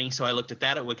Brown Bunny, so I looked at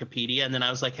that at Wikipedia, and then I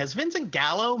was like, has Vincent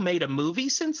Gallo made a movie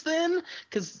since then?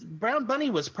 Because Brown Bunny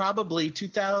was probably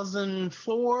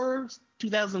 2004,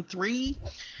 2003.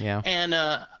 Yeah. And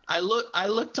I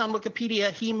looked on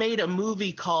Wikipedia. He made a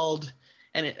movie called,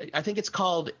 I think it's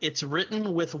called It's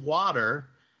Written with Water,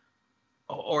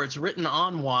 or It's Written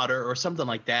on Water, or something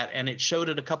like that, and it showed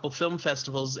at a couple film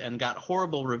festivals and got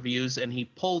horrible reviews, and he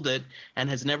pulled it and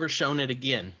has never shown it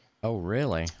again. Oh,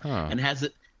 really? Huh. And has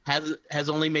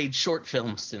only made short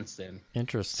films since then.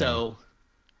 Interesting. So,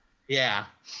 yeah.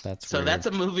 That's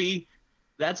a movie.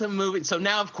 That's a movie. So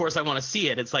now, of course, I want to see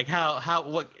it. It's like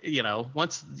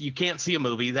once you can't see a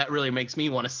movie, that really makes me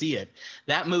want to see it.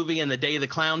 That movie and The Day the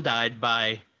Clown Died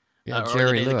by or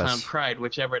Jerry The Day Lewis. the Clown Cried,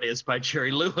 whichever it is, by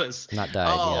Jerry Lewis. Not died.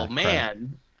 Oh, yeah,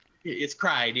 man. It's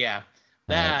Cried, yeah.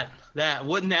 That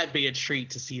wouldn't that be a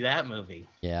treat to see that movie?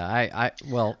 Yeah,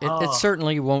 it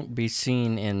certainly won't be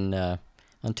seen in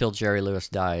until Jerry Lewis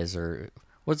dies, or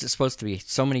was it supposed to be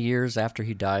so many years after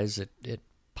he dies it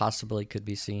possibly could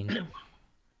be seen?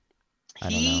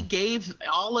 He gave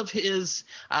all of his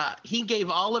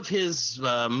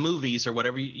movies or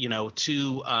whatever,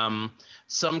 to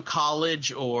some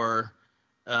college or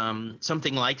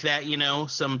something like that,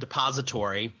 some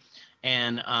depository,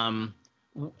 and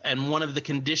one of the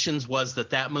conditions was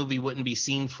that movie wouldn't be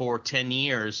seen for 10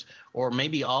 years, or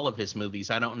maybe all of his movies,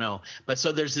 I don't know. But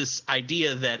so there's this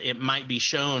idea that it might be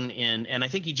shown and I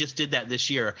think he just did that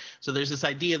this year. So there's this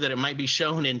idea that it might be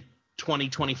shown in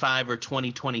 2025 or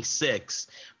 2026,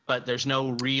 but there's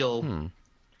no real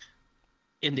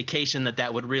indication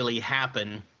that would really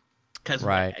happen,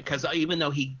 because even though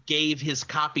he gave his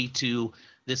copy to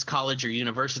this college or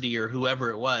university or whoever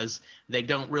it was, they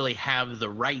don't really have the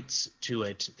rights to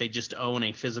it. They just own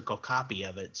a physical copy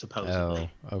of it, supposedly.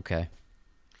 Oh, okay.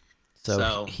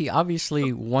 So he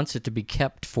obviously wants it to be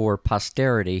kept for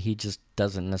posterity. He just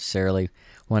doesn't necessarily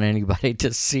want anybody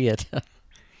to see it.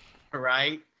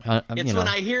 Right? It's when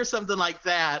I hear something like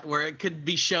that where it could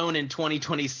be shown in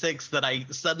 2026 that I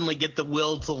suddenly get the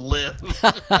will to live.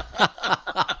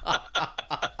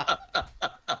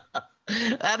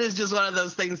 That is just one of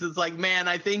those things that's like, man,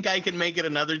 I think I can make it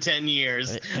another 10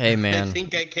 years. Hey, man. I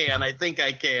think I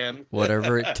can.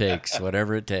 Whatever it takes.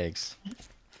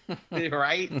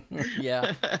 Right?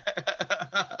 Yeah.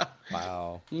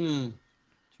 Wow.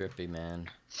 Trippy, man.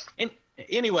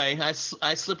 Anyway, I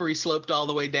slippery sloped all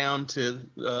the way down to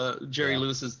Jerry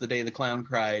Lewis's The Day the Clown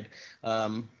Cried.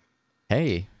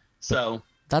 Hey. So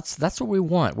that's what we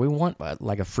want. We want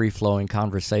like a free-flowing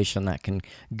conversation that can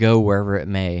go wherever it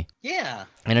may. Yeah.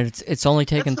 And it's only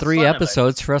taken 3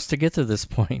 episodes for us to get to this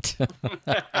point.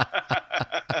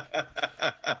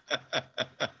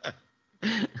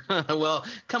 Well,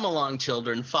 come along,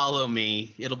 children. Follow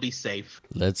me. It'll be safe.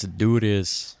 Let's do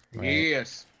this. Right.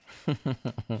 Yes.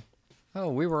 Oh,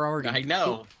 we were already... I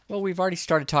know. Well, we've already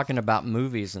started talking about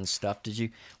movies and stuff.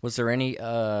 Was there any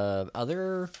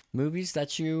other movies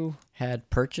that you had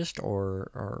purchased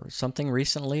or something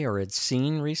recently or had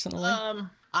seen recently?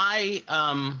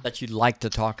 That you'd like to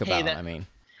talk about, I mean.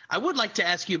 I would like to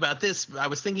ask you about this. I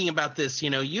was thinking about this.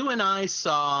 You and I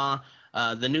saw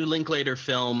the new Linklater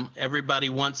film, Everybody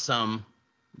Wants Some.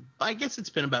 I guess it's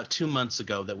been about 2 months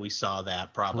ago that we saw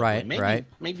that, probably. Right.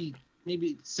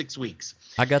 Maybe 6 weeks.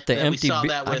 I got the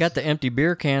empty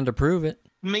beer can to prove it.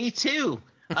 Me too.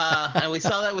 And we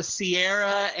saw that with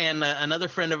Sierra and another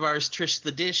friend of ours, Trish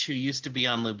the Dish, who used to be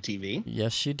on Lube TV.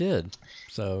 Yes, she did.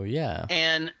 So yeah.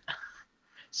 And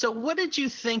so, what did you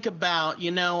think about?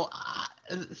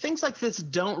 things like this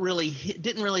didn't really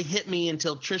hit me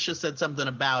until Trisha said something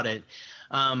about it.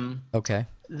 Okay.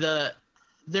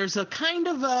 There's a kind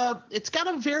of it's got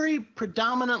a very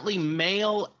predominantly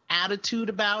male attitude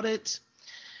about it.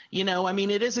 I mean,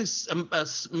 it is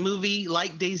a movie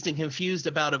like Dazed and Confused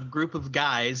about a group of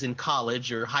guys in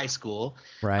college or high school,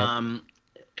 right,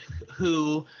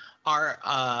 who are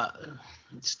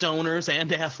stoners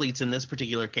and athletes in this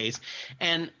particular case.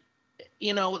 And,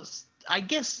 I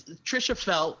guess Trisha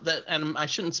felt that, and I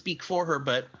shouldn't speak for her,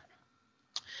 but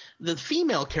the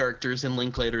female characters in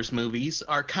Linklater's movies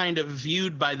are kind of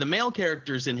viewed by the male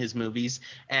characters in his movies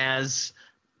as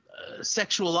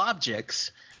sexual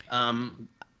objects.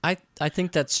 I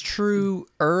think that's true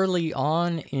early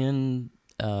on in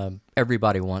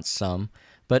Everybody Wants Some,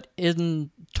 but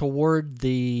toward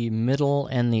the middle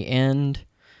and the end,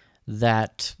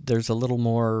 that there's a little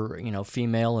more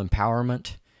female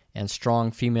empowerment and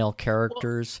strong female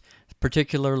characters,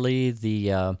 particularly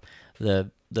the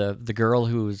girl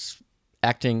who's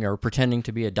acting or pretending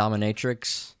to be a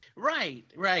dominatrix. Right.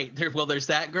 There's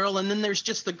that girl, and then there's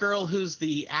just the girl who's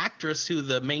the actress who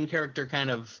the main character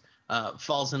kind of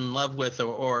falls in love with,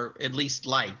 or at least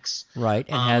likes. Right,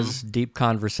 and has deep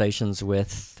conversations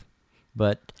with.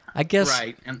 But I guess.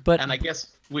 Right, and I guess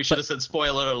we should have said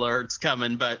spoiler alerts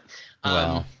coming, but.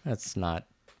 Well, that's not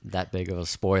that big of a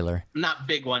spoiler. Not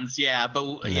big ones, yeah, but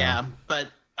no. yeah, but.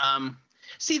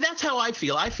 See, that's how I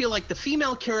feel. I feel like the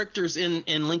female characters in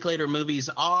Linklater movies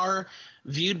are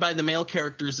viewed by the male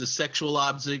characters as sexual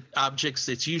objects.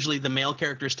 It's usually the male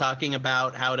characters talking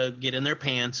about how to get in their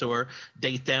pants or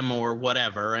date them or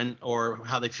whatever, or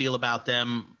how they feel about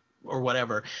them or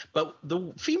whatever. But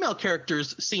the female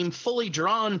characters seem fully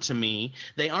drawn to me.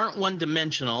 They aren't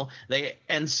one-dimensional.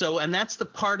 And that's the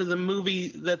part of the movie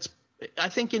that's, I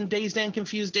think, in Dazed and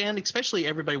Confused, and especially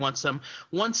Everybody Wants Some,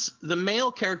 once the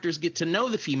male characters get to know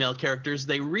the female characters,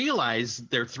 they realize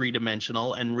they're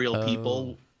three-dimensional and real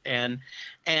people. And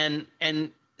in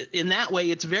that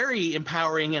way, it's very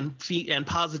empowering and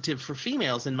positive for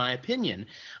females, in my opinion.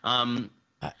 I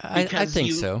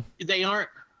think so. They are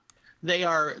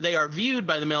viewed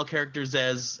by the male characters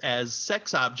as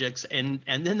sex objects, and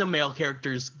then the male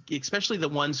characters, especially the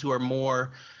ones who are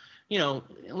more,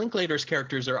 Linklater's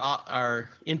characters are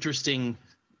interesting,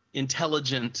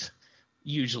 intelligent,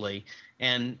 usually.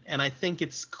 And I think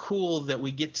it's cool that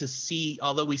we get to see,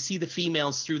 although we see the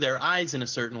females through their eyes in a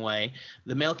certain way,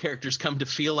 the male characters come to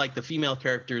feel like the female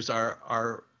characters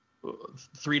are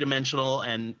three-dimensional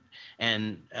and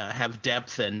have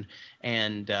depth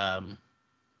and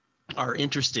are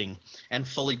interesting and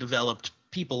fully developed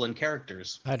people and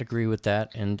characters. I'd agree with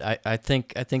that, and I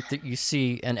think that you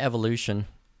see an evolution,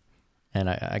 and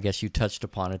I guess you touched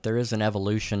upon it. There is an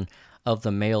evolution of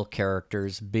the male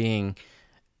characters being,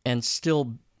 and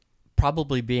still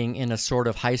probably being, in a sort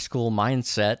of high school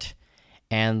mindset,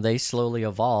 and they slowly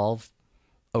evolve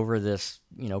over this,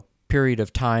 period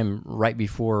of time right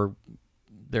before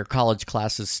their college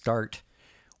classes start,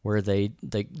 where they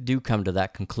do come to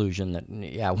that conclusion that,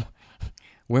 yeah,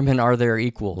 women are their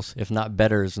equals, if not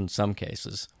betters in some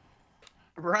cases.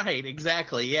 Right,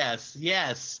 exactly.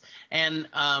 Yes. And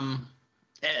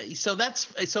so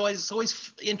it's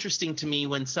always interesting to me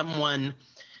when someone,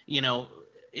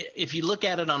 if you look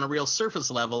at it on a real surface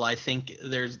level, I think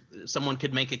someone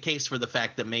could make a case for the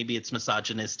fact that maybe it's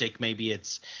misogynistic, maybe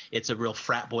it's a real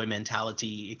frat boy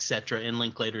mentality, etc. In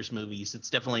Linklater's movies. It's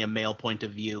definitely a male point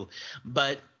of view,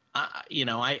 but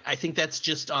I think that's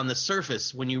just on the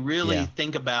surface. When you really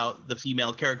think about the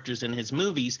female characters in his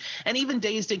movies, and even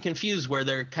Dazed and Confused, where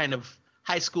they're kind of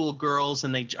high school girls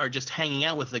and they are just hanging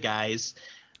out with the guys.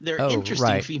 They're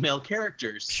interesting female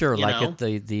characters. Sure, like at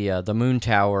the Moon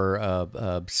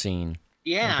Tower scene.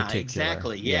 Yeah,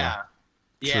 exactly. Yeah.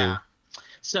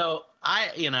 So I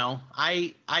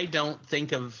don't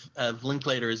think of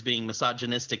Linklater as being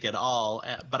misogynistic at all,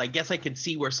 but I guess I could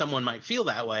see where someone might feel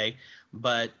that way,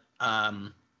 but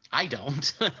I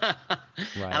don't. Right.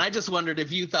 And I just wondered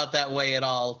if you thought that way at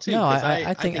all too. No,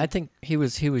 I think he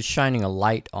was shining a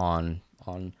light on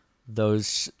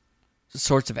those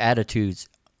sorts of attitudes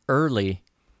early,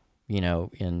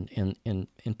 in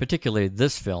particularly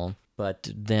this film, but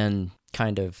then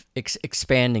kind of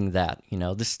expanding that.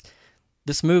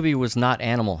 This movie was not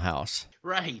Animal House.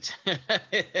 Right.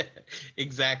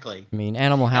 Exactly. I mean,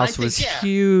 Animal House was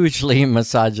hugely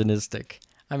misogynistic.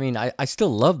 I mean, I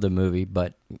still love the movie,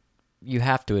 but you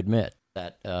have to admit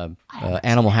that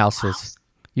Animal House was...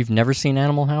 You've never seen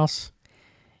Animal House?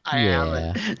 I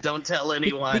haven't. Don't tell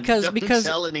anyone. Don't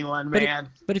tell anyone, man.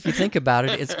 But if you think about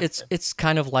it, it's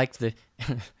kind of like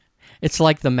It's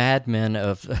like the Mad Men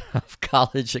of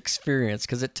college experience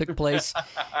because it took place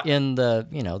in the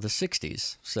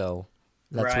 60s. So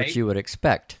that's what Right. you would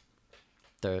expect.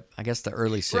 I guess the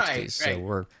early 60s. Right, So right.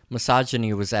 where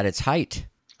misogyny was at its height.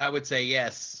 I would say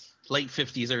yes. Late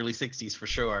 50s, early 60s for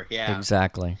sure. Yeah.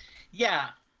 Exactly. Yeah.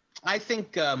 I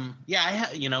think,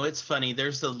 it's funny.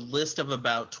 There's a list of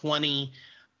about 20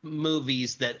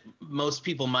 movies that most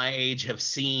people my age have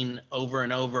seen over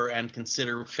and over and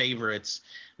consider favorites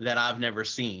that I've never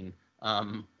seen.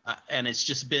 And it's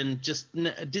just been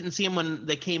didn't see them when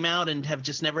they came out and have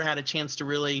just never had a chance to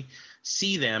really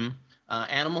see them.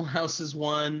 Animal House is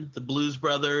one. The Blues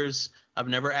Brothers. I've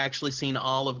never actually seen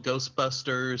all of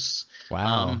Ghostbusters.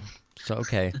 Wow. So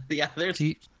okay. Yeah, So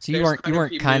you there's weren't quite a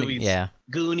few kind of movies.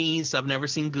 Goonies. I've never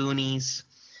seen Goonies.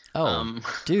 Oh,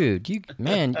 dude, you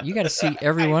got to see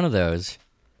every one of those.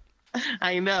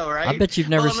 I know, right? I bet you've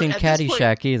never seen at this point,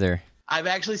 Caddyshack either. I've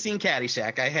actually seen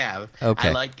Caddyshack. I have. Okay.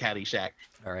 I like Caddyshack.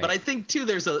 All right. But I think too,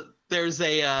 We're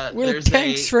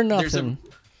tanks for nothing.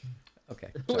 Okay.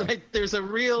 Sorry. There's a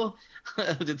real.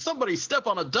 Did somebody step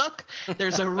on a duck?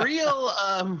 There's a real.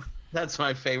 That's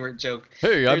my favorite joke.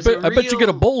 Hey, I bet you get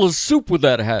a bowl of soup with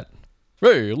that hat.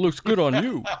 Hey, it looks good on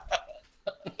you.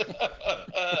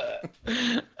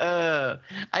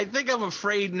 I think I'm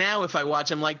afraid now if I watch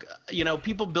them, like,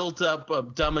 people built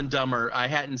up Dumb and Dumber. I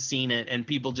hadn't seen it, and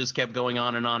people just kept going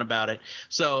on and on about it.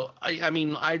 So, I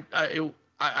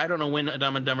don't know when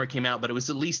Dumb and Dumber came out, but it was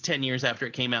at least 10 years after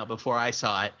it came out before I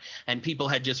saw it. And people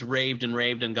had just raved and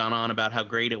raved and gone on about how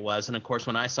great it was. And, of course,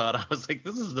 when I saw it, I was like,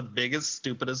 this is the biggest,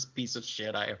 stupidest piece of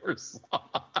shit I ever saw.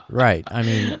 Right. I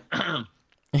mean,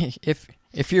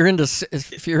 if you're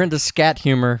into scat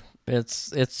humor,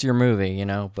 it's your movie,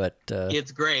 but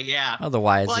it's great, yeah.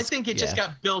 Otherwise, well, I think it just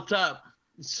got built up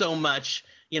so much,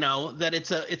 that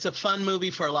it's a fun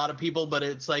movie for a lot of people, but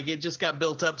it's like it just got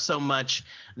built up so much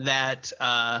that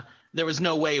there was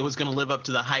no way it was going to live up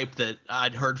to the hype that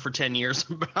I'd heard for 10 years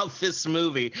about this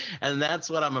movie, and that's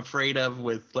what I'm afraid of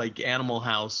with like Animal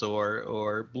House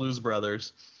or Blues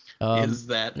Brothers, is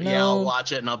that I'll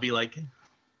watch it and I'll be like,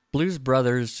 Blues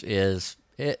Brothers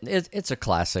it's a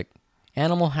classic.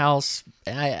 Animal House,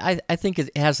 I think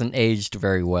it hasn't aged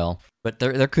very well. But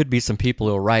there could be some people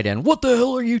who'll write in, what the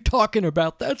hell are you talking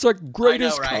about? That's the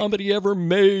greatest comedy ever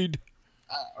made.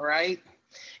 Right?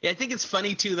 Yeah, I think it's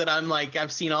funny, too, that I'm like,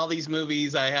 I've seen all these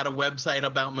movies. I had a website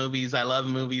about movies. I love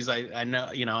movies. I know,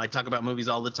 I talk about movies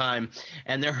all the time.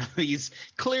 And there are these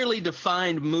clearly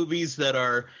defined movies that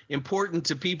are important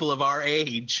to people of our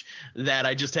age that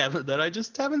I just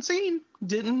haven't seen.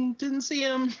 Didn't see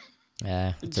them.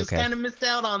 Yeah, it's just okay. kind of missed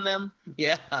out on them.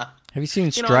 Yeah. Have you seen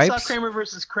Stripes? I saw Kramer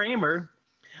versus Kramer.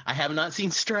 I have not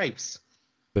seen Stripes.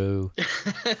 Boo.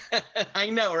 I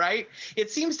know, right?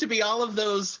 It seems to be all of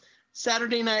those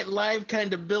Saturday Night Live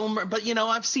kind of Bill Murray. But,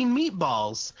 I've seen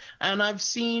Meatballs, and I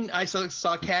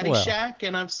saw Caddyshack,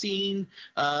 and I've seen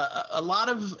a lot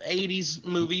of 80s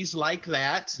movies like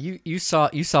that. You saw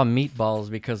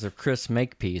Meatballs because of Chris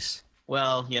Makepeace.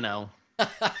 Well,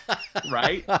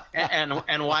 right?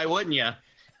 And why wouldn't you?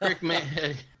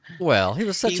 Well, he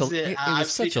was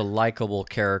such a likable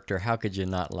character. How could you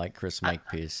not like Chris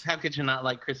Makepeace? How could you not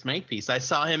like Chris Makepeace? I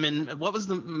saw him in what was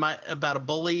about a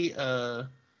bully?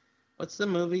 What's the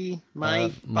movie?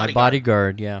 My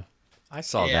Bodyguard. Yeah, I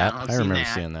saw that. I've I remember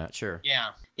that. seeing that. Sure.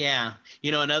 Yeah.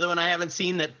 Another one I haven't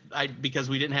seen that because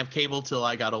we didn't have cable till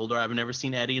I got older. I've never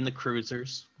seen Eddie and the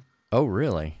Cruisers. Oh,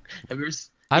 really? Have you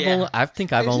ever? I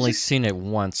think I've only seen it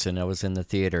once, and it was in the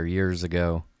theater years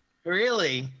ago.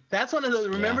 Really? That's one of those.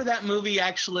 Remember that movie?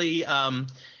 Actually,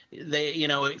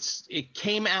 it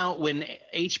came out when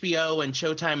HBO and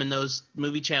Showtime and those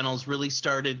movie channels really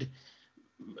started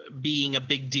being a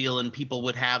big deal, and people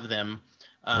would have them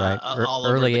all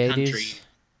early over the 80s?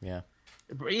 country.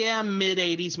 Yeah, mid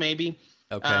 80s maybe.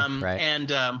 Okay, right.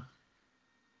 And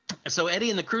so Eddie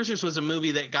and the Cruisers was a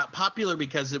movie that got popular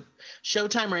because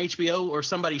Showtime or HBO or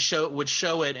somebody would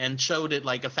show it and showed it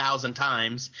like 1,000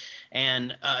 times,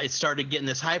 and it started getting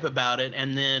this hype about it,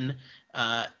 and then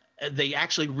they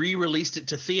actually re-released it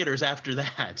to theaters after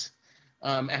that,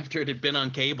 after it had been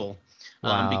on cable.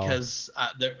 Wow. Because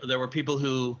there were people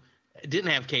who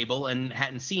didn't have cable and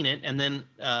hadn't seen it, and then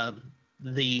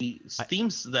the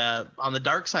themes on the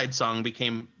Dark Side song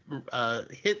became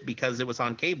hit because it was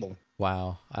on cable.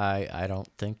 Wow, I don't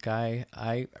think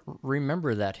I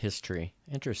remember that history.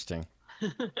 Interesting.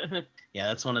 Yeah,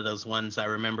 that's one of those ones I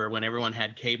remember when everyone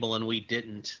had cable and we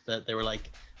didn't. That they were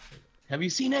like, "Have you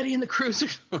seen Eddie and the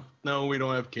Cruisers?" No, we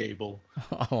don't have cable.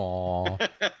 Oh.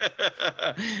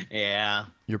 Yeah.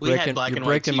 You're breaking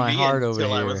my heart over here.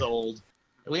 Until I was old.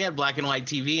 We had black and white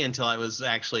TV until I was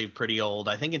actually pretty old.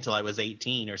 I think until I was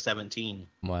 18 or 17.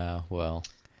 Wow. Well,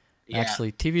 Yeah.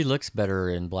 actually, TV looks better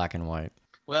in black and white.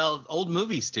 Well, old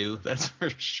movies too. That's for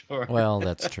sure. Well,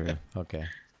 that's true. Okay.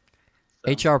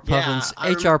 So, HR Puffins,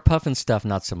 HR Puffin stuff,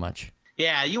 not so much.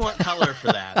 Yeah, you want color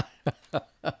for that.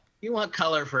 You want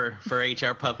color for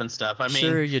HR Puffin stuff. I mean,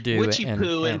 Sure you do. Witchy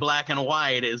Poo in black and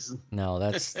white is... No,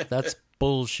 that's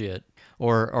bullshit.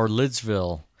 Or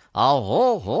Lidsville.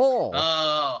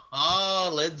 Oh.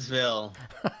 Lidsville.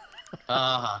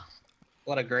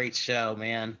 What a great show,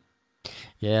 man.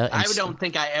 Yeah. I don't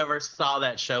think I ever saw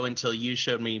that show until you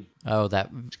showed me. Oh, that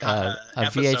a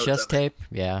VHS tape?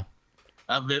 Yeah.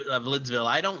 Of Lidsville.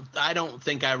 I don't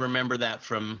think I remember that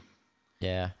from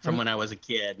when I was a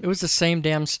kid. It was the same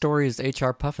damn story as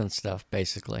HR Puffin stuff,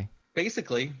 basically.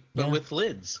 But with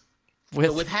lids.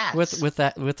 With hats. With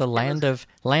the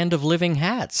land of living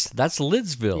hats. That's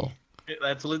Lidsville.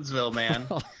 That's Lidsville, man.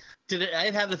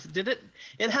 It had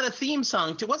a theme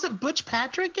song too. Was it Butch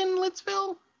Patrick in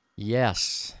Lidsville?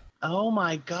 Yes. Oh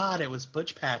my God, it was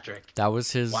Butch Patrick. That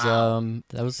was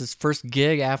his first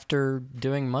gig after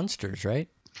doing Munsters, right?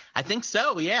 I think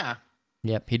so, yeah.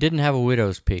 Yep, he didn't have a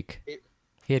widow's peak.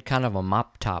 He had kind of a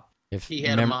mop top. If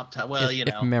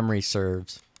memory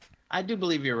serves. I do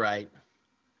believe you're right.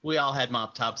 We all had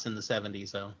mop tops in the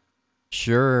 70s, though.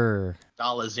 Sure.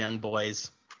 All as young boys.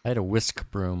 I had a whisk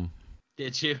broom.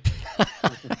 Did you?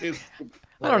 I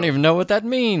don't even know what that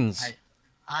means.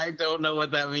 I don't know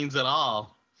what that means at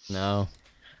all. No.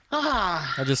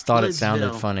 I just thought it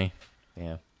sounded funny.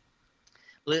 Yeah.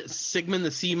 Sigmund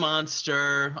the Sea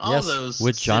Monster. All those.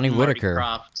 With Johnny Whitaker.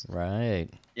 Croft. Right.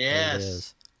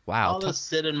 Yes. Wow. All those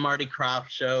Sid and Marty Krofft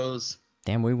shows.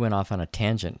 Damn, we went off on a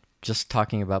tangent just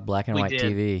talking about black and white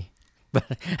TV.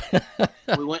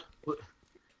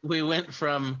 we went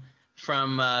from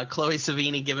Chloe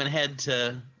Savini giving head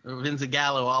to Vince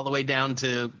Gallo all the way down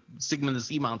to Sigmund the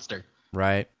Sea Monster.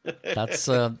 Right. That's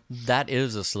that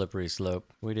is a slippery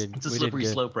slope. It's a slippery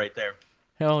slope right there.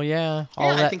 Hell yeah.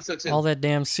 I think so too. All that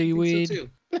damn seaweed. I think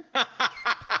so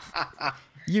too.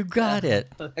 You got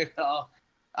it.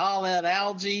 all that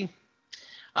algae.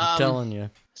 I'm telling you.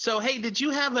 So, hey, did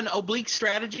you have an oblique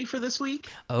strategy for this week?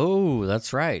 Oh,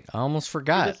 that's right. I almost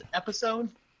forgot. For this episode?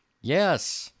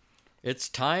 Yes. It's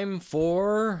time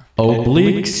for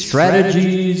Oblique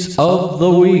Strategies of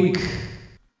the Week.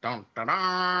 Dun, dun,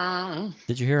 dun.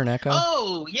 Did you hear an echo?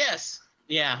 Oh, yes.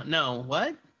 Yeah, no.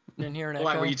 What? Didn't hear an echo?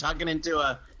 Why, were you talking into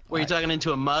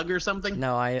a mug or something?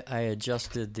 No, I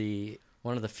adjusted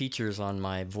one of the features on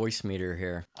my voice meter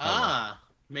here. I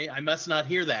must not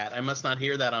hear that. I must not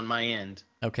hear that on my end.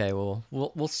 Okay, well,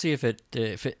 we'll see if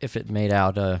it made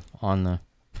out on the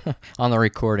on the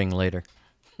recording later.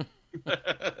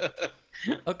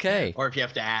 Okay. Or if you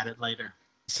have to add it later.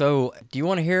 So, do you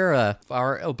want to hear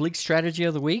our oblique strategy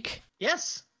of the week?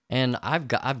 Yes. And I've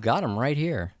got them right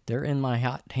here. They're in my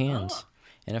hot hands. Oh.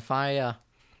 And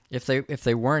if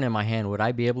they weren't in my hand, would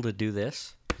I be able to do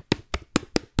this?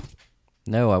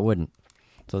 No, I wouldn't.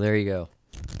 So there you go.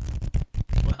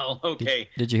 Well, okay.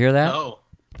 Did you hear that? Oh.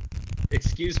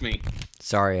 Excuse me.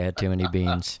 Sorry, I had too many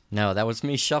beans. No, that was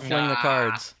me shuffling the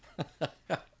cards.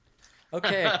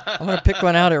 Okay, I'm going to pick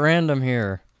one out at random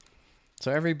here.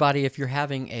 So everybody, if you're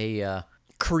having a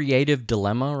creative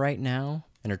dilemma right now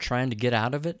and are trying to get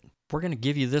out of it, we're going to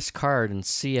give you this card and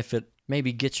see if it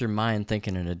maybe gets your mind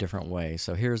thinking in a different way.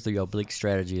 So here's the oblique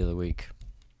strategy of the week.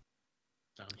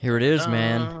 Here it is,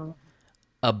 man.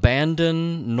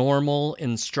 Abandon normal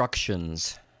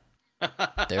instructions.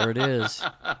 There it is.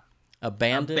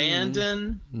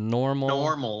 Abandon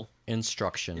normal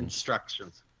instructions.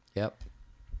 Yep.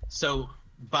 So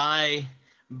by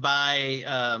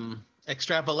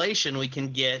extrapolation, we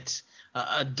can get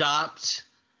adopt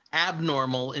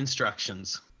abnormal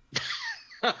instructions.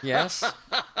 Yes.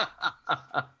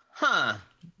 Huh.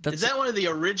 Is that one of the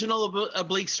original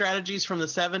oblique strategies from the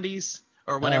 70s?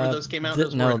 Or whenever those came out?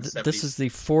 No, this is the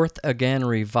fourth, again,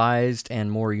 revised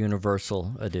and more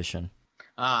universal edition.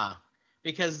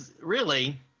 Because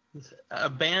really,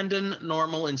 abandon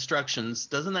normal instructions,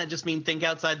 doesn't that just mean think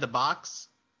outside the box?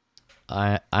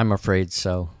 I'm afraid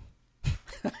so.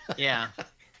 Yeah.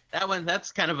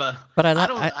 That's kind of a... But I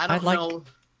don't know.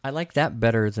 I like that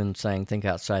better than saying think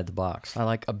outside the box. I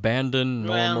like abandon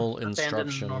normal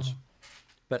instructions.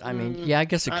 But I mean, yeah, I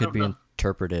guess it could be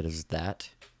interpreted as that.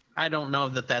 I don't know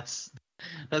that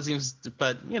seems,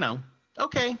 but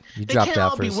okay. You they dropped can't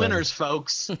out all for be a winners,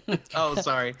 folks. Oh,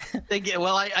 sorry. I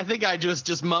think I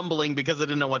just mumbling because I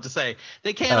didn't know what to say.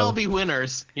 They can't all be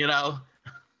winners,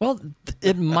 Well,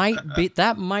 it might be.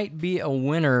 That might be a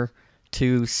winner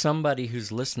to somebody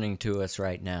who's listening to us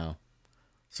right now.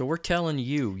 So we're telling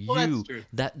you, That's true.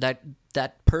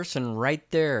 that person right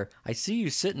there. I see you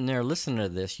sitting there listening to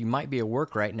this. You might be at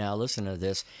work right now listening to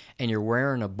this, and you're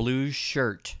wearing a blue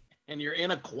shirt. And you're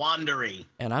in a quandary.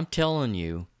 And I'm telling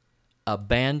you,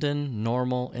 abandon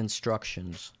normal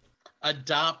instructions.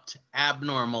 Adopt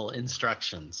abnormal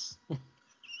instructions.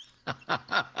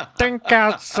 Think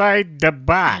outside the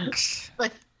box.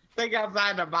 Think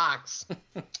outside the box.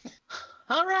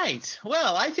 All right.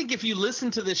 Well, I think if you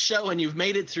listen to this show and you've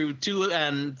made it through 2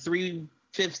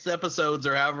 3/5 episodes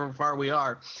or however far we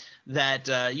are,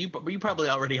 that you probably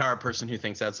already are a person who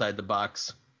thinks outside the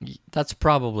box. That's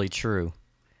probably true,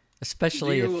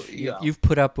 especially if Yeah. you've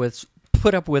put up with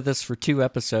us for 2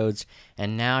 episodes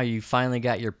and now you finally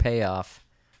got your payoff.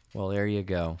 Well, there you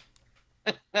go.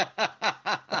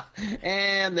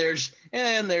 and there's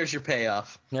your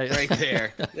payoff right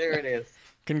there. There it is.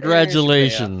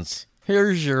 Congratulations.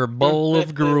 Here's your bowl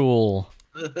of gruel.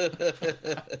 I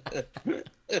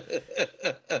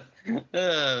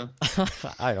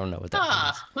don't know what that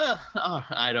means. Well,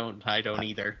 I don't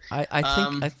either.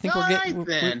 I think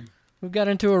we've got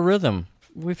into a rhythm.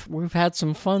 We've had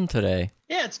some fun today.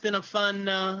 Yeah, it's been a fun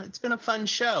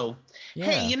show. Yeah.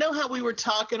 Hey, you know how we were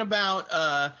talking about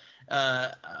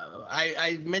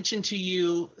I mentioned to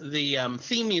you the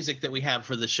theme music that we have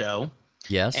for the show.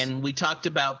 Yes. And we talked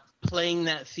about playing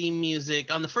that theme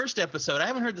music on the first episode. I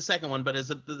haven't heard the second one, but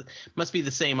must be the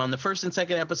same. On the first and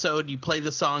second episode, you play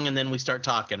the song and then we start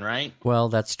talking, right? Well,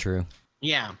 that's true.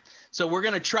 Yeah. So we're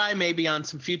going to try maybe on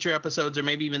some future episodes or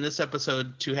maybe even this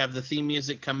episode to have the theme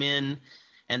music come in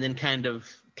and then kind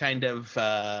of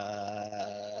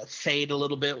fade a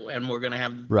little bit, and we're going to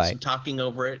have some talking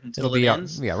over it until it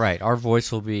ends. Yeah, right. Our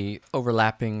voice will be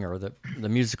overlapping, or the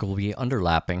music will be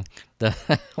underlapping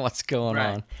what's going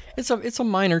on. It's a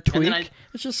minor tweak.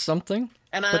 It's just something.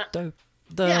 And I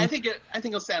think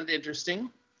it'll sound interesting.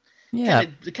 Yeah.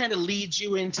 It kind of leads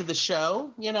you into the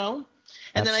show, you know.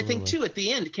 And Absolutely. then I think too at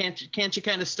the end, can't you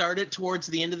kind of start it towards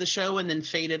the end of the show and then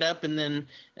fade it up, and then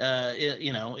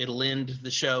it'll end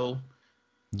the show.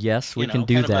 Yes, we can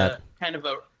do that. Kind of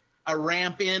a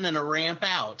ramp in and a ramp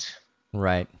out.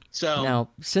 Right. So now,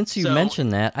 since you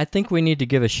mentioned that, I think we need to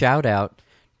give a shout out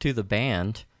to the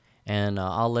band, and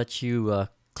I'll let you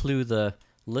clue the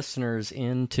listeners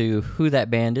into who that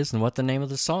band is and what the name of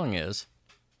the song is.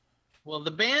 Well,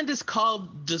 the band is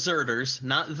called Deserters,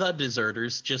 not the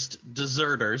Deserters, just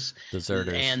Deserters.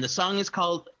 Deserters. And the song is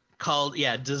called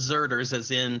Deserters,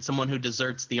 as in someone who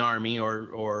deserts the army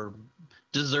or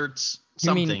deserts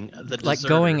something. You mean the like Deserters.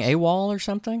 going AWOL or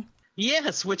something?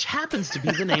 Yes, which happens to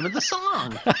be the name of the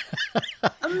song.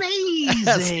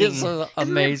 Amazing. It's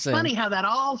amazing. Isn't it funny how that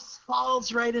all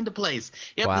falls right into place?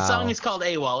 Yep, wow. The song is called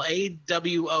AWOL,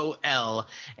 AWOL.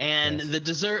 And yes.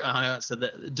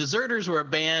 The Deserters were a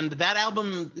band. That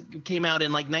album came out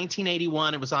in like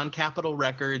 1981. It was on Capitol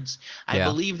Records. I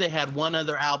believe they had one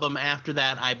other album after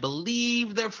that. I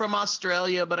believe they're from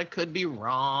Australia, but I could be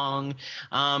wrong.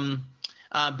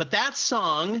 But that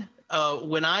song...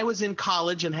 when I was in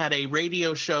college and had a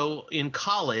radio show in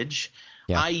college,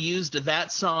 I used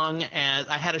that song as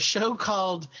I had a show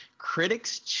called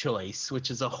Critics' Choice, which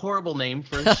is a horrible name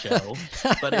for a show,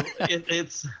 but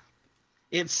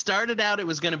it started out, it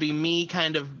was going to be me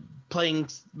kind of playing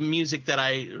music that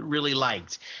I really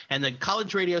liked. And the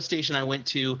college radio station I went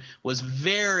to was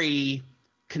very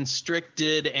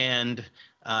constricted and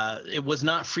it was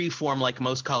not free form like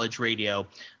most college radio.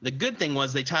 The good thing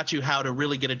was they taught you how to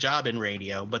really get a job in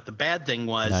radio, but the bad thing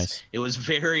was it was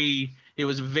very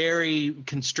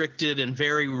constricted and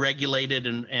very regulated,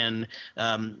 and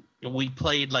we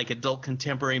played like adult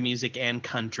contemporary music and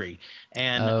country.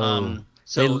 And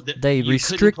so they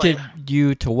restricted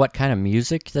you to what kind of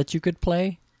music that you could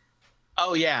play?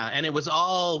 Oh yeah, and it was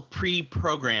all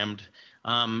pre-programmed.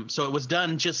 So it was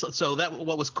done just so that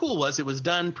what was cool was it was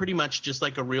done pretty much just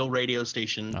like a real radio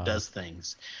station does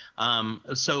things.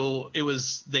 So it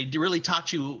was, they really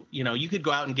taught you, you could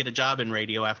go out and get a job in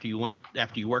radio after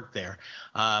you worked there.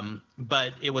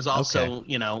 But it was also,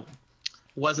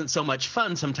 wasn't so much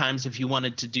fun sometimes if you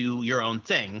wanted to do your own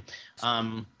thing.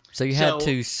 So you had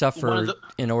to suffer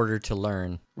in order to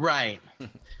learn. Right.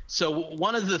 So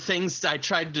one of the things I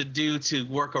tried to do to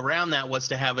work around that was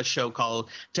to have an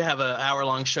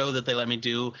hour-long show that they let me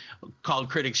do called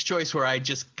Critics' Choice, where I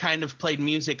just kind of played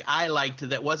music I liked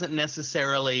that wasn't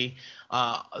necessarily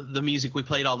the music we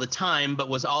played all the time, but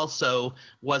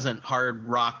wasn't hard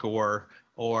rock or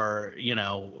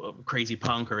crazy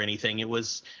punk or anything. It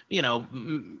was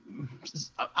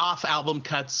off album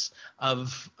cuts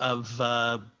of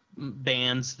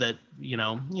bands that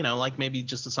like maybe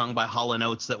just a song by Hall &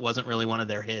 Oates that wasn't really one of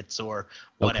their hits or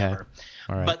whatever. Okay.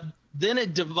 All right. But then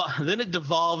it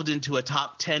devolved into a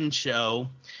top 10 show,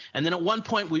 and then at one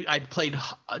point I played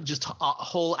just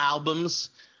whole albums,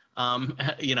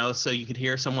 so you could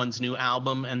hear someone's new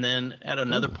album, and then at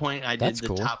another point I did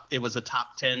cool. it was a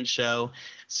top 10 show.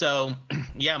 So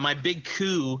yeah, my big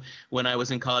coup when I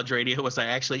was in college radio was I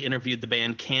actually interviewed the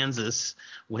band Kansas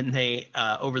when they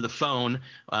over the phone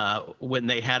when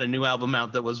they had a new album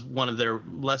out that was one of their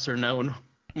lesser known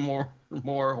more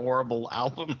horrible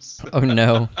albums. Oh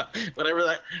no.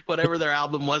 whatever their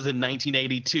album was in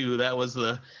 1982, that was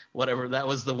the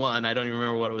one. I don't even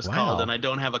remember what it was called, and I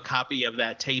don't have a copy of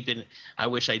that tape, and I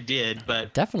wish I did.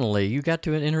 But definitely, you got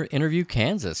to interview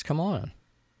Kansas. Come on.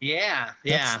 Yeah.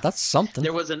 That's something.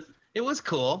 It was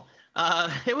cool.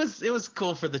 It was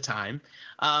cool for the time.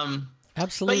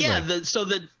 Absolutely. But yeah,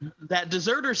 that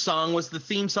Deserter song was the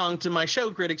theme song to my show,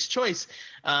 Critics' Choice.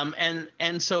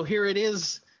 And so here it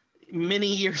is many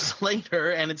years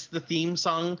later, and it's the theme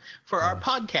song for our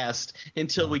podcast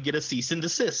until we get a cease and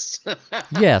desist.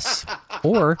 Yes.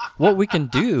 Or what we can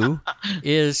do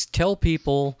is tell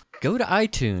people, go to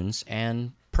iTunes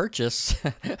and purchase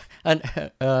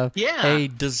a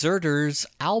Deserters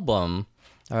album,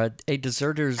 or a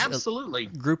Deserters Absolutely.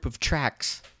 Group of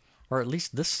tracks. Or at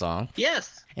least this song.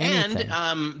 Yes, Anything.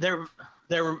 and their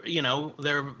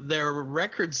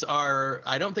records are.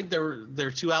 I don't think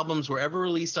their two albums were ever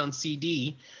released on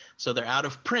CD, so they're out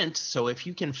of print. So if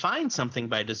you can find something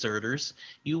by Deserters,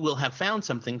 you will have found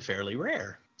something fairly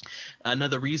rare.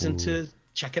 Another reason to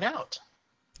check it out.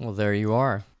 Well, there you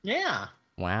are. Yeah.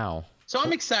 Wow. So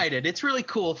I'm excited. It's really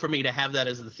cool for me to have that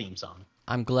as the theme song.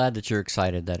 I'm glad that you're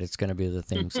excited that it's going to be the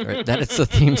theme. That it's the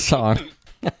theme song.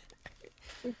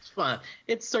 It's fun.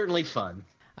 It's certainly fun.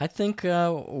 I think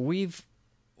we've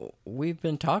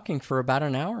been talking for about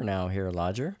an hour now here,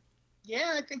 Lodger.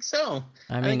 Yeah, I think so.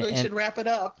 I think we should wrap it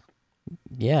up.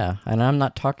 Yeah, and I'm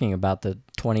not talking about the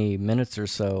 20 minutes or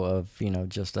so of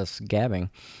just us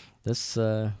gabbing. This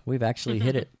we've actually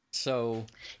hit it. So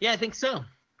yeah, I think so.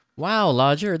 Wow,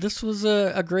 Lodger, this was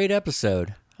a great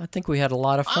episode. I think we had a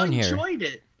lot of fun here. I enjoyed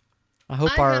it. I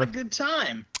had a good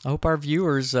time. I hope our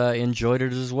viewers enjoyed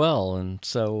it as well, and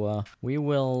so we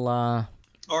will. Or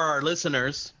our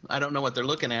listeners. I don't know what they're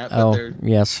looking at. But they're...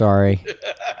 yeah, sorry.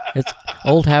 It's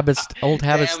old habits. Old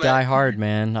habits die hard,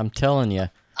 man. I'm telling you.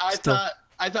 I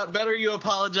thought better you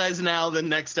apologize now than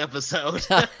next episode.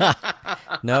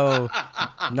 No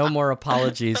more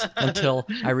apologies until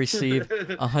I receive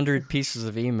 100 pieces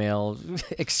of email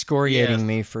excoriating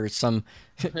me for some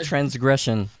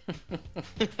transgression.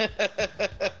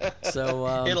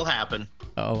 So it'll happen.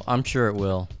 Oh, I'm sure it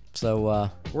will. So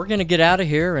we're gonna get out of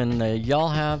here, and y'all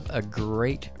have a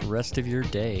great rest of your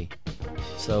day.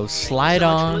 So slide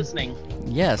on. Listening.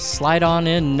 Yes, slide on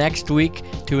in next week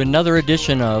to another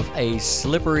edition of A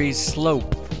Slippery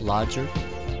Slope. Lodger,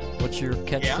 what's your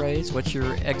catchphrase? Yeah. What's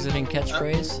your exiting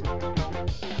catchphrase?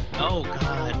 Oh,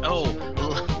 God. Oh,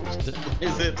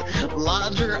 is it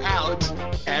Lodger out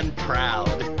and proud?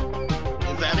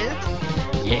 Is that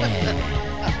it? Yeah.